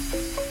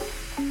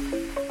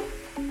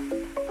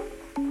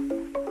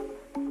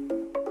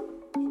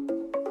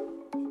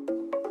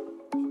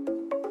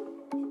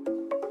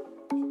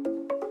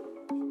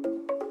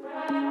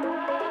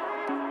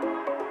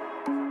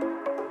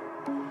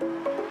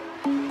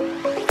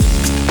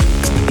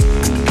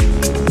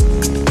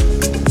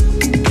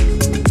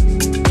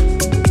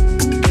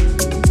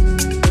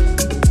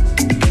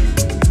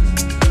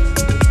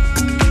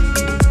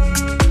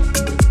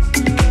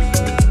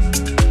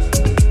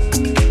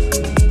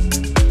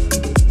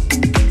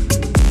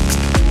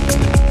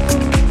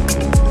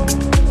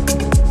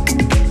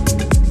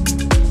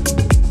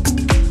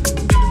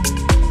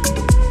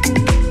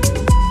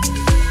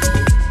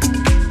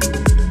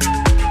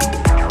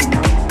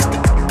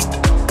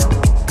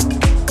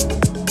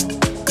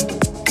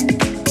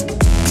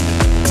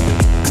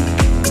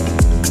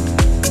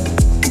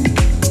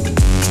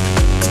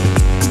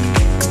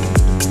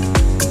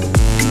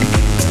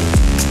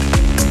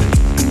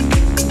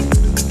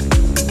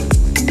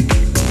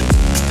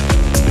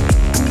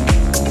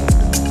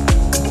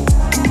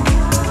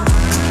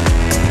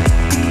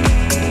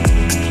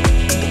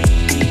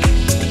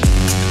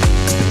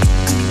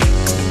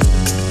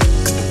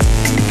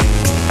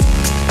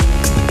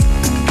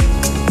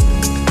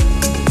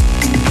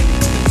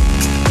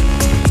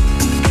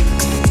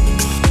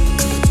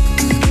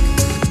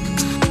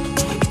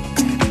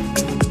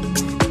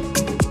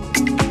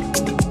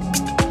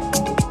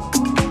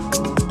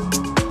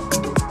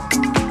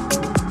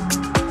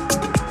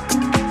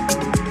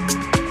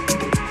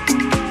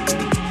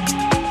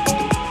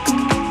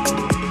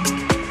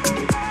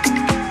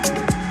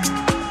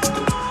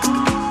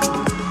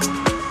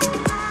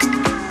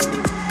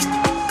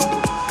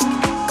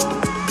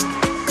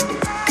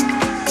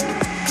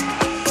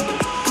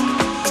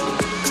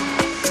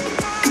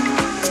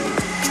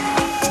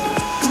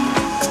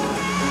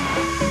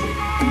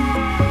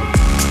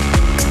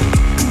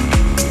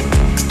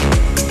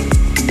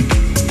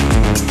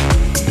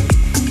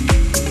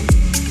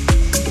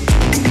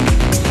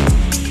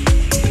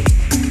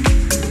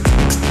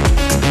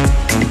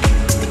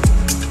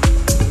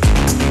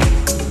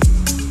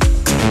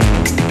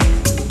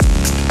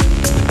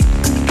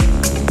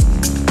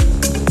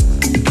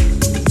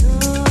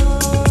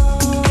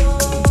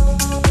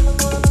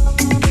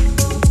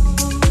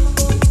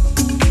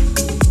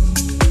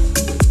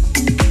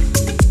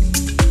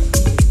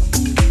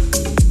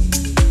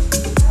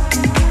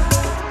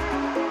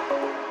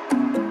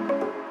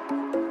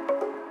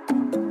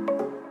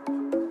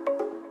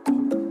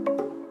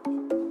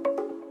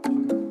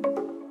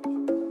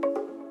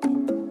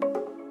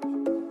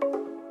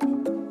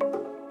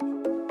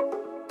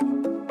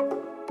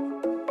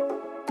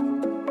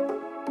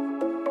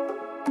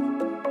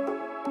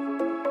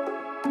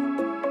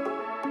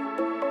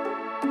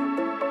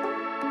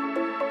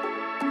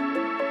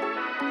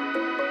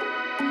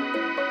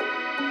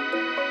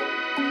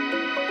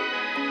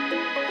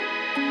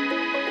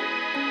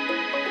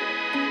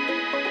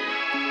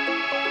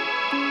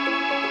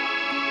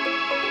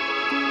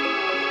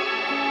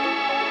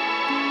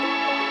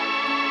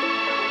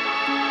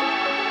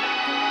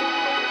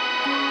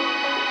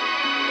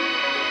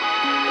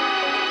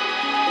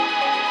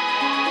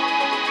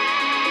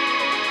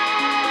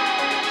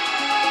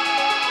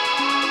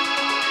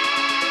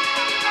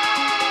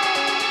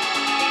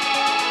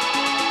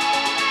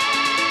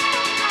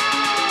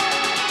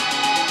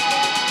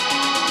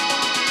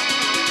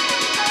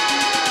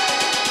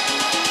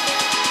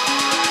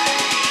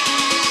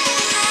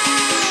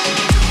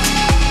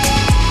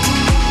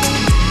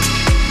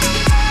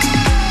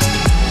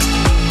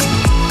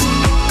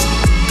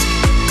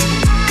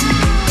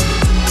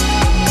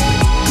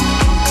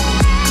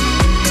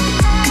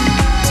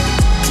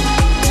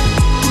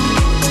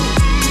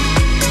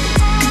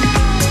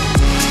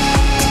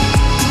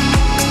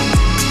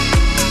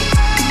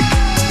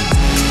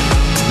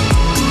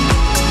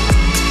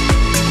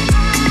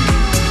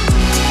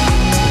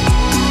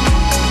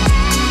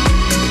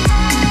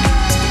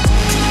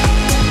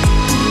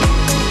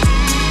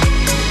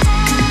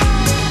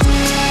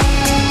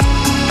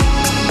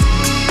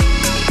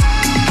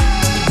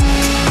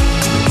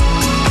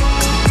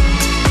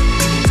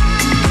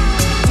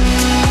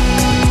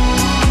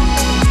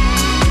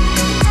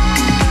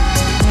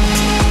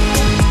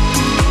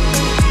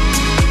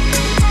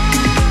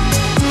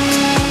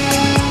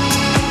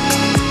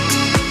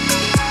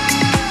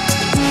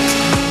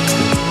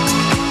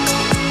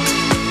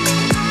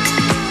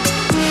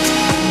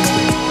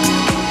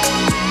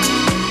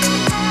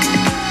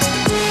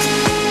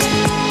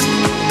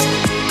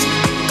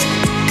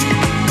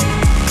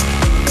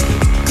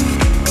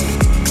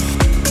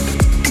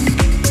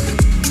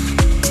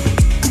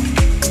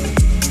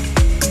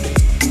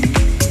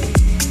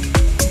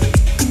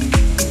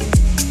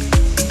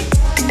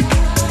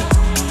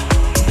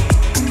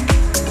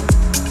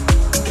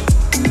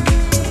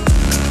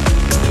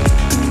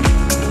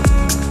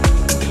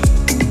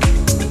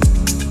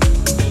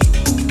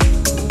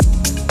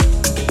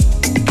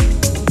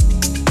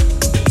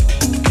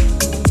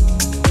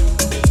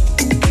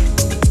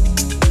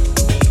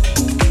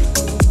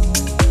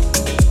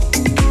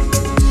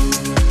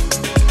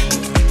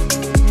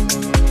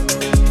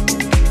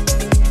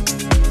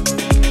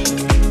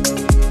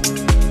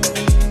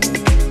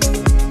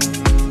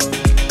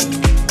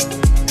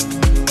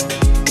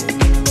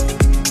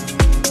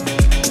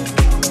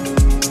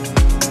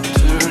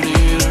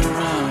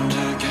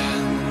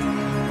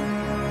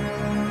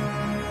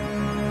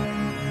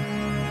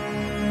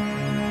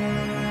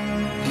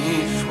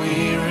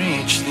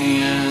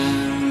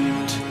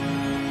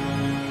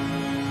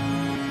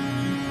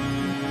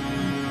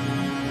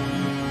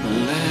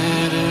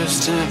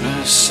 latest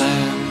ever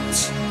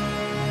sent.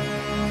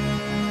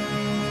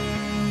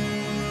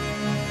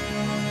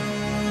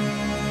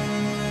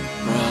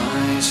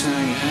 Rise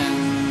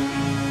again.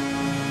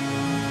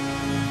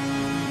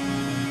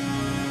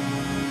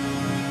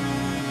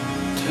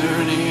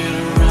 Turning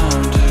it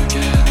around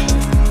again.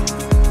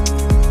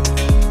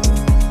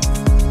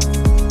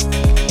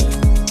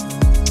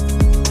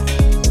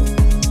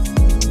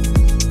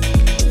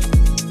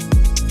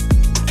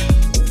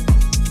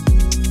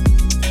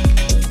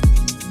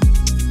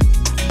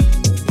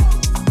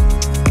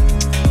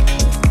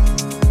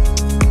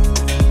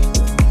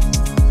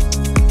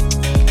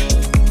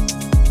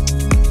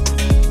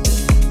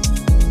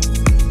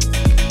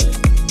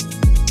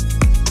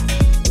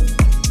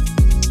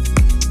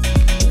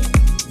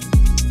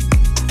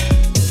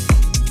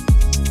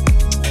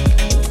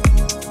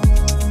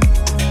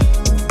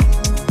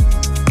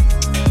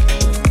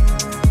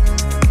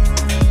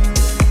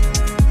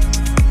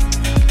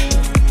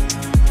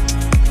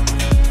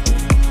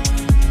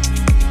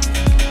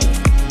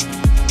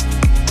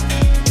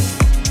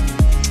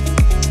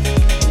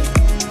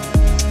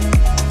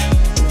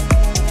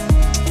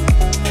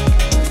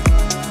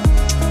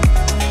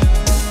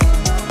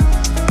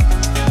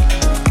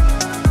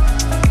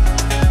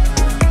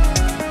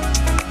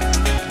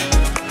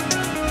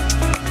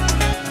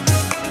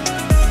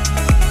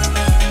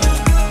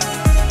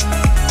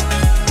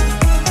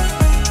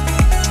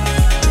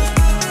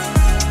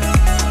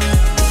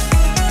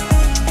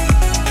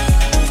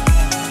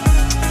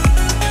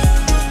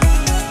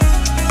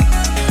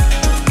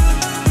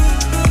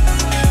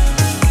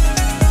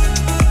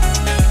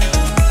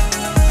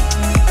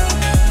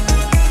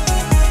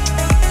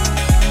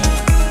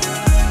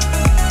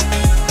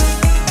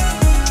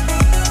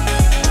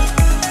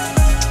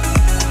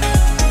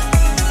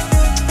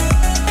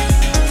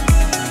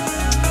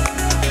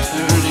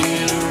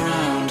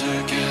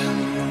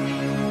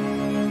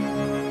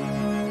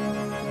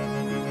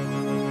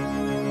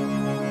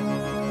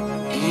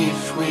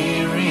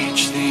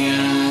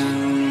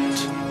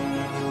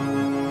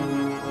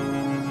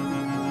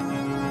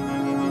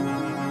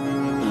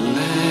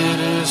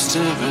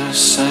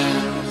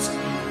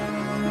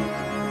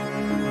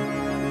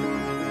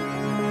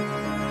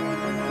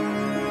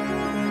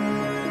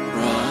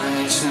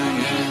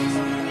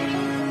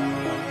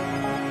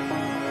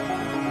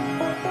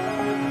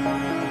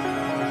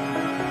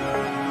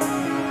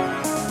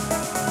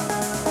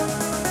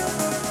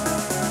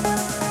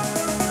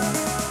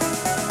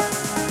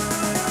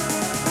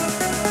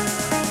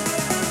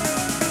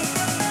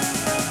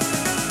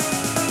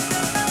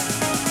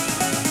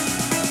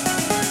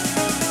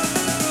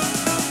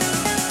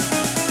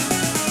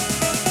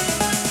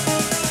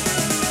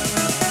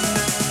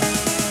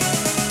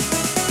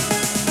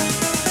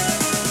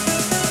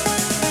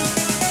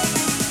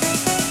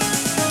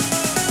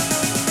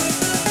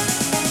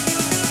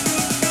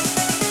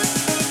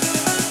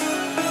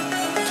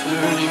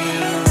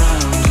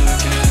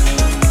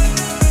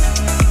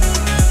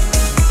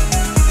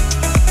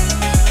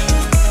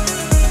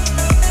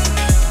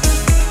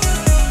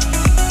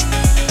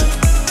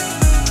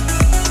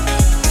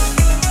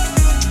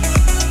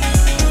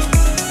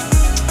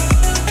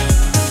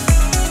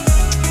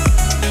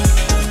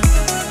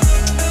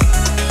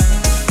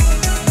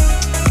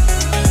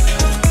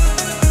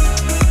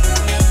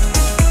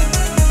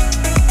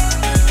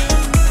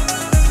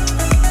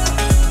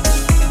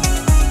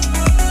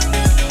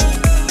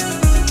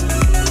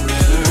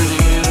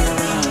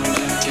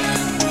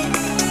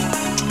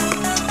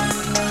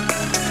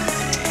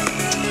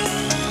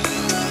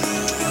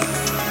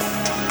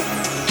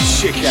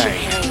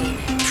 Chicane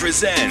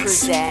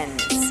presents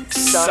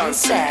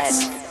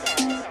Sunset.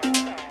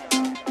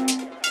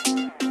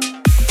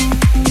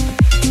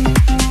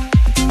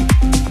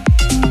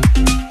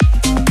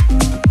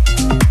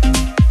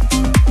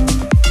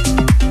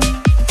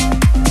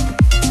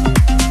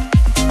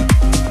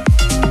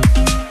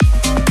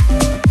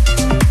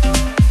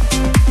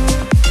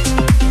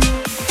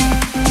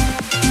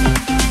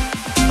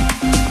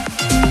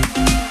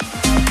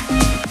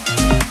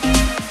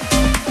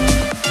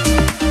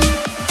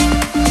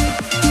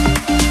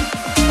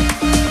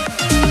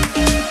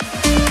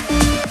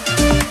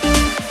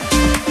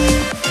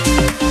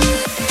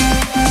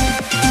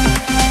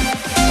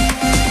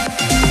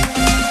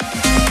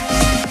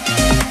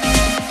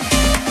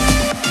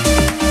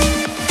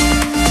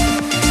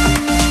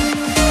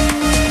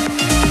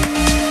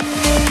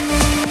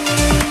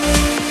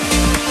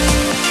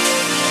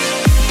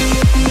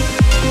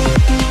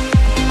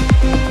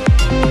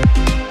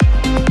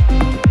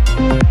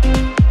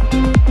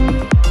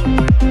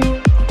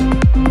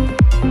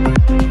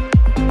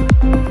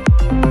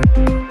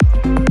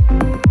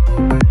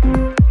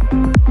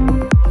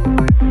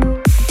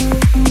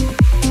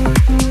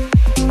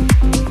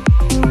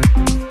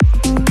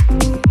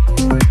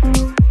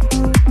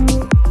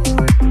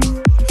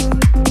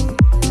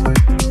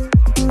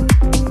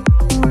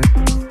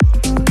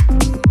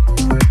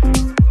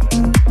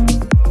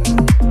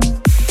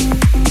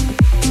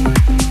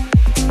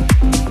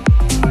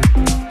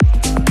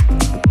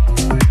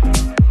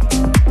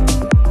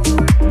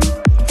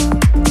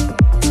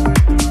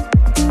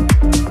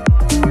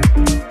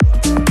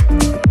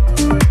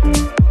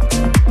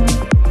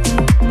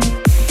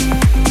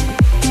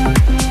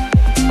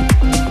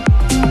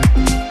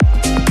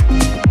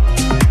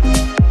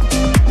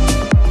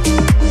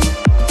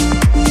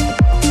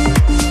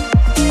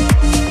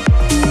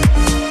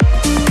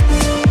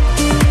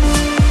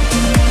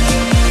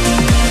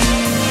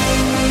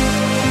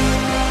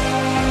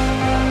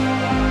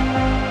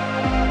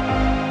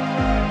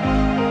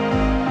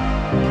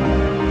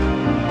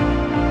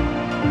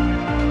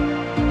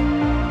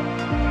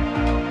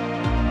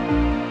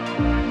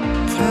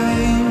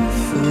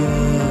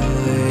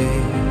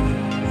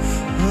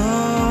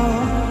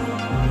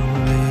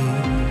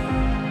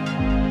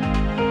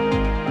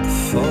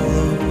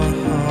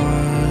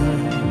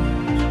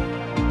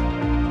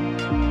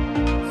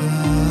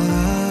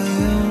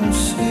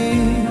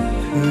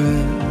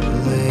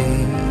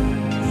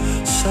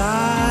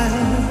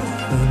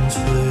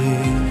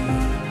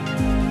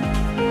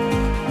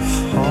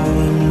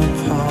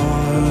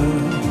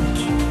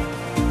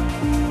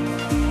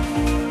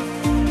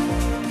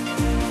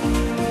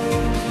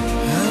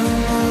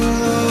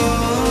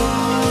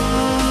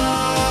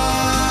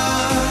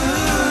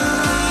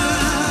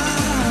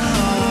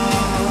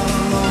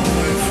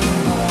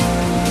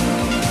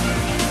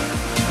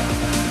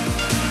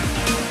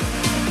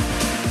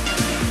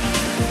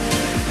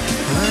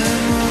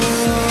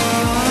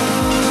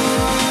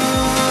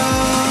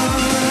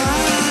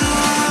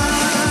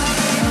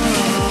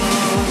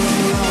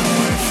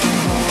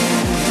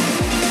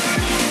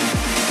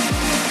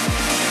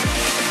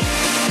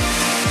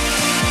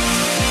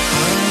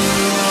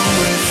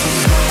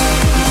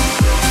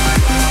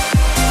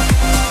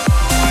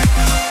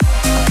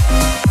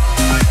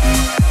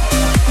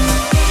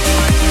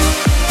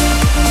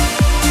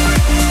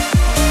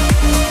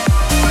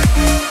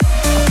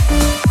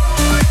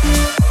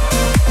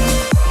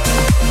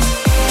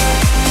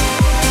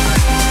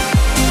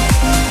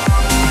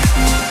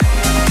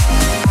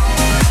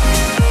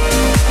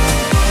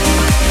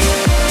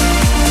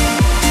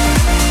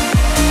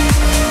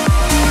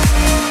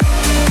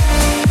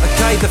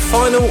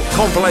 final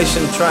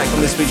compilation track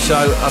on this week's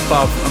show,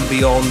 Above and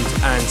Beyond,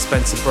 and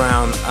Spencer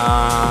Brown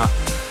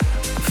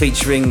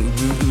featuring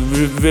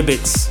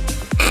Ribbits.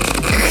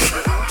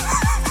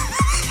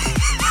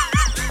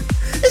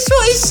 That's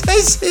what it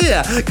says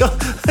here.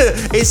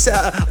 It's,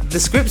 the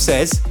script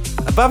says,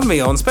 Above and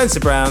Beyond, Spencer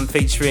Brown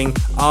featuring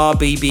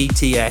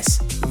RBBTS,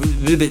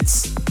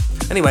 Ribbits.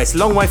 Anyway, it's a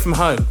long way from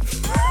home,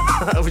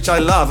 which I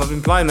love. I've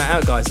been playing that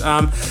out, guys.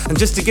 And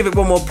just to give it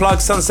one more plug,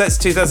 Sunsets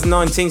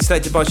 2019,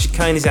 selected by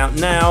Chicane, is out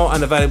now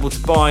and available to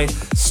buy,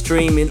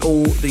 stream in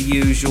all the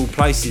usual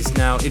places.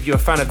 Now, if you're a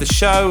fan of the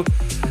show,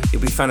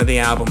 you'll be a fan of the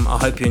album. I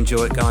hope you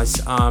enjoy it,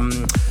 guys.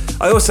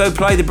 I also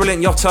play the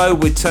brilliant Yotto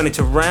with Turn It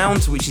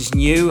Around, which is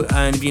new.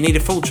 And if you need a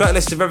full track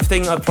list of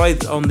everything I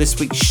played on this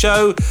week's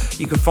show,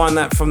 you can find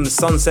that from the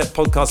Sunset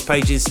podcast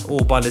pages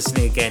or by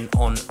listening again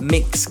on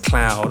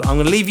Mixcloud. I'm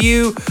going to leave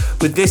you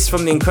with this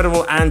from the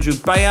incredible Andrew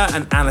Bayer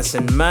and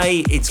Alison May.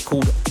 It's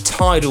called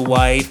Tidal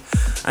Wave,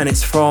 and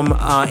it's from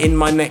In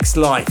My Next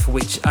Life,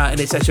 which and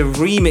it's actually a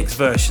remix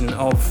version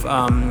of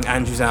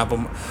Andrew's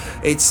album.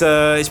 It's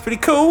pretty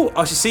cool.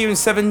 I shall see you in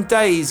 7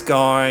 days,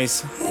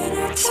 guys.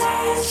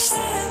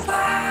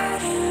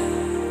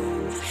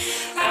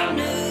 I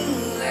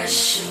knew I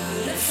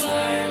should have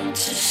learned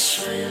to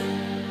swim.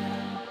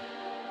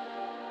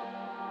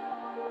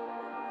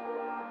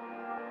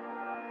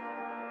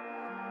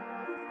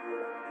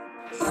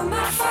 But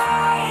my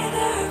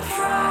father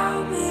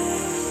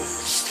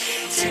promised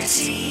to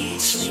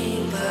teach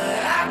me, but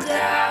I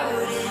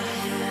doubted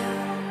him.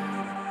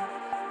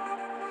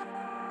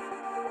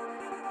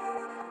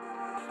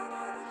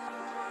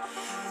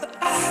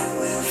 I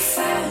will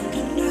find a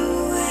new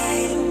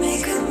way to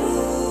make a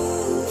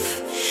move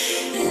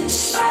in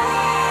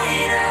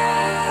spite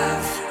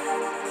of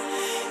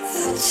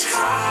the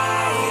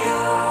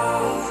tidal.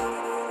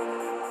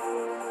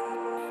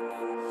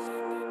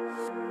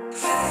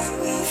 I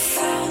will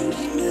find a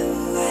new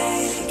way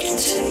to get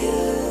to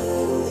you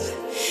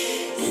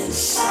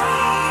inside.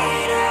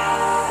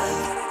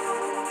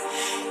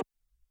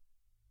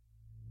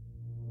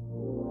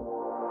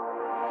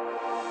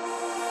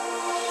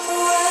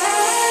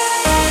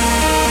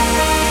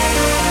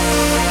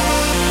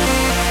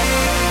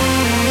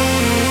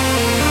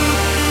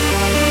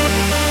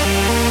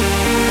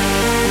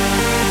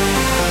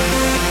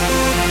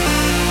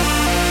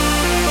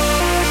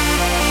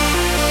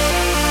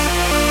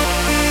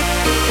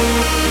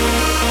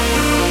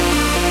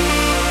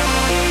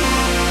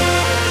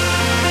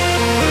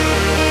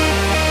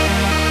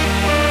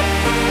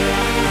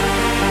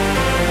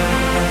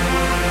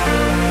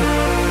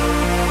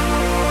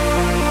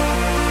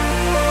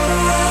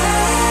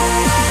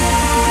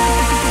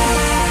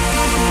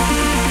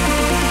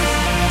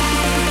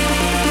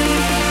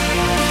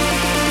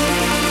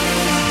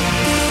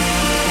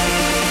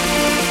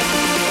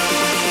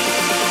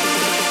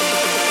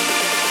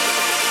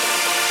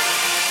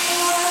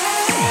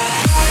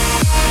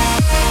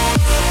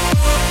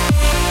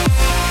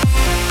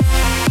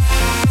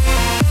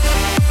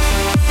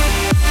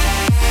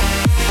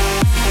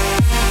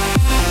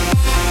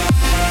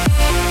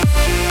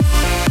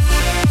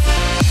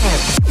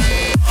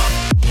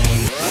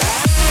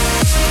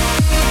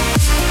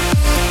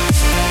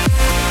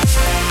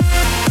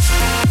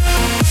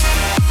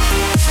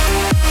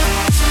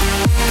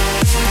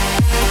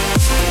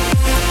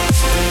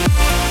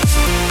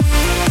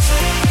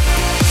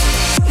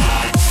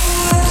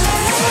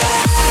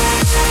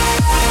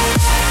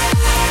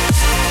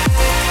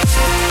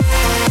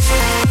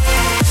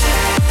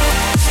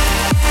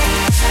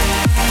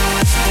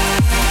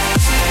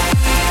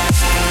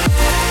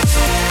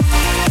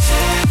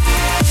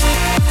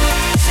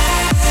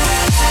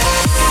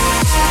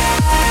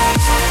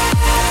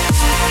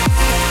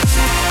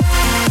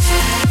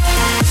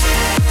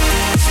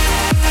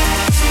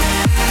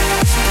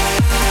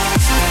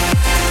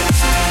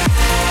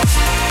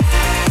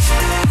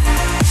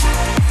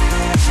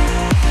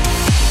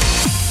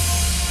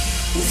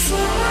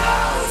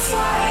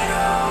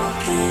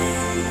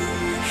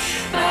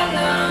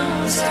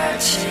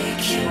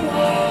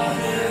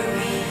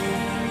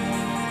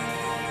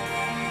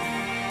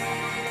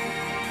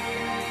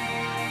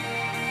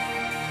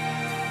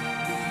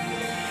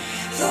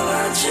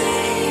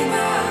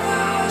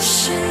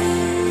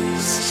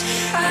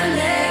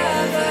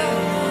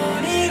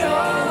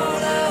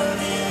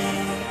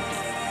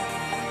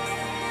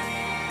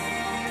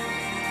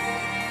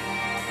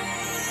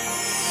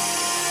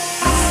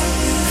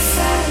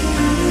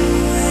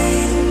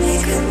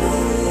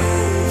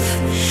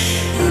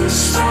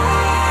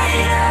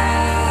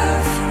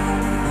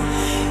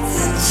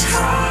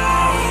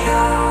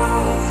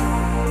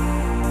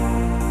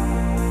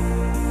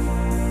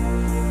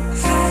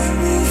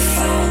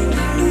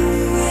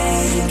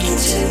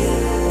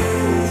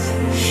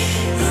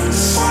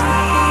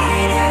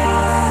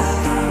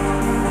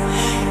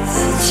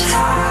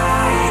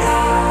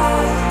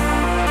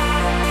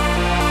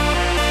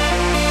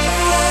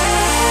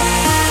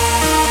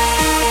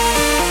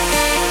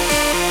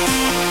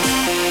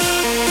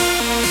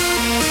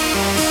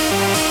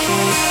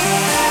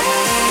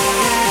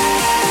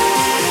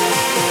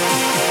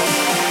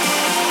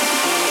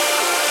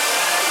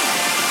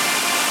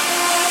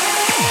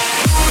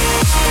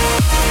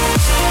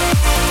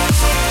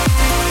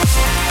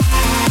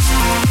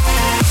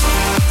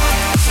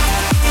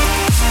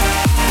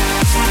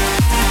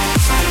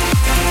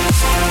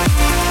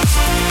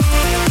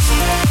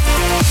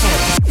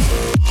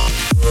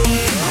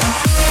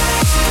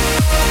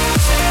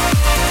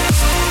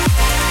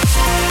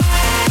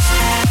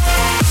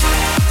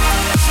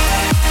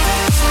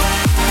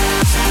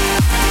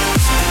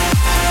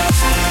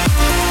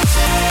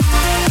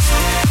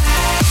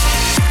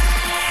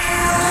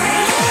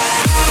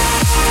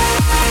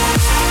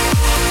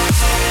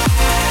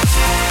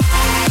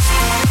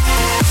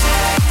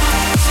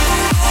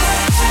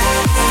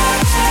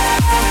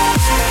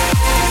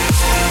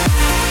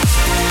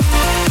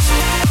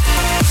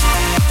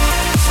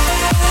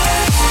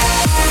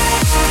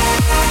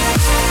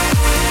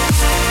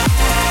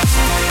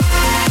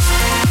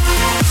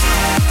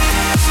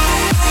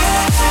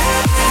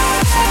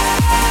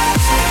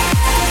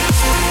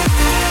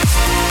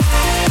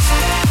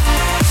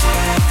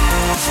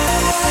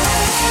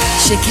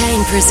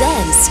 Chicane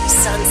presents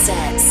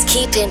Sunsets.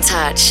 Keep in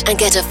touch and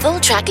get a full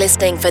track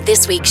listing for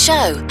this week's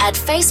show at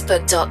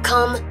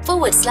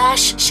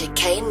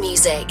facebook.com/Chicane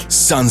Music.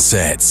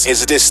 Sunsets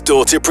is a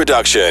Distorted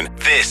production.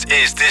 This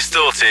is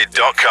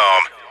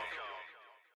distorted.com.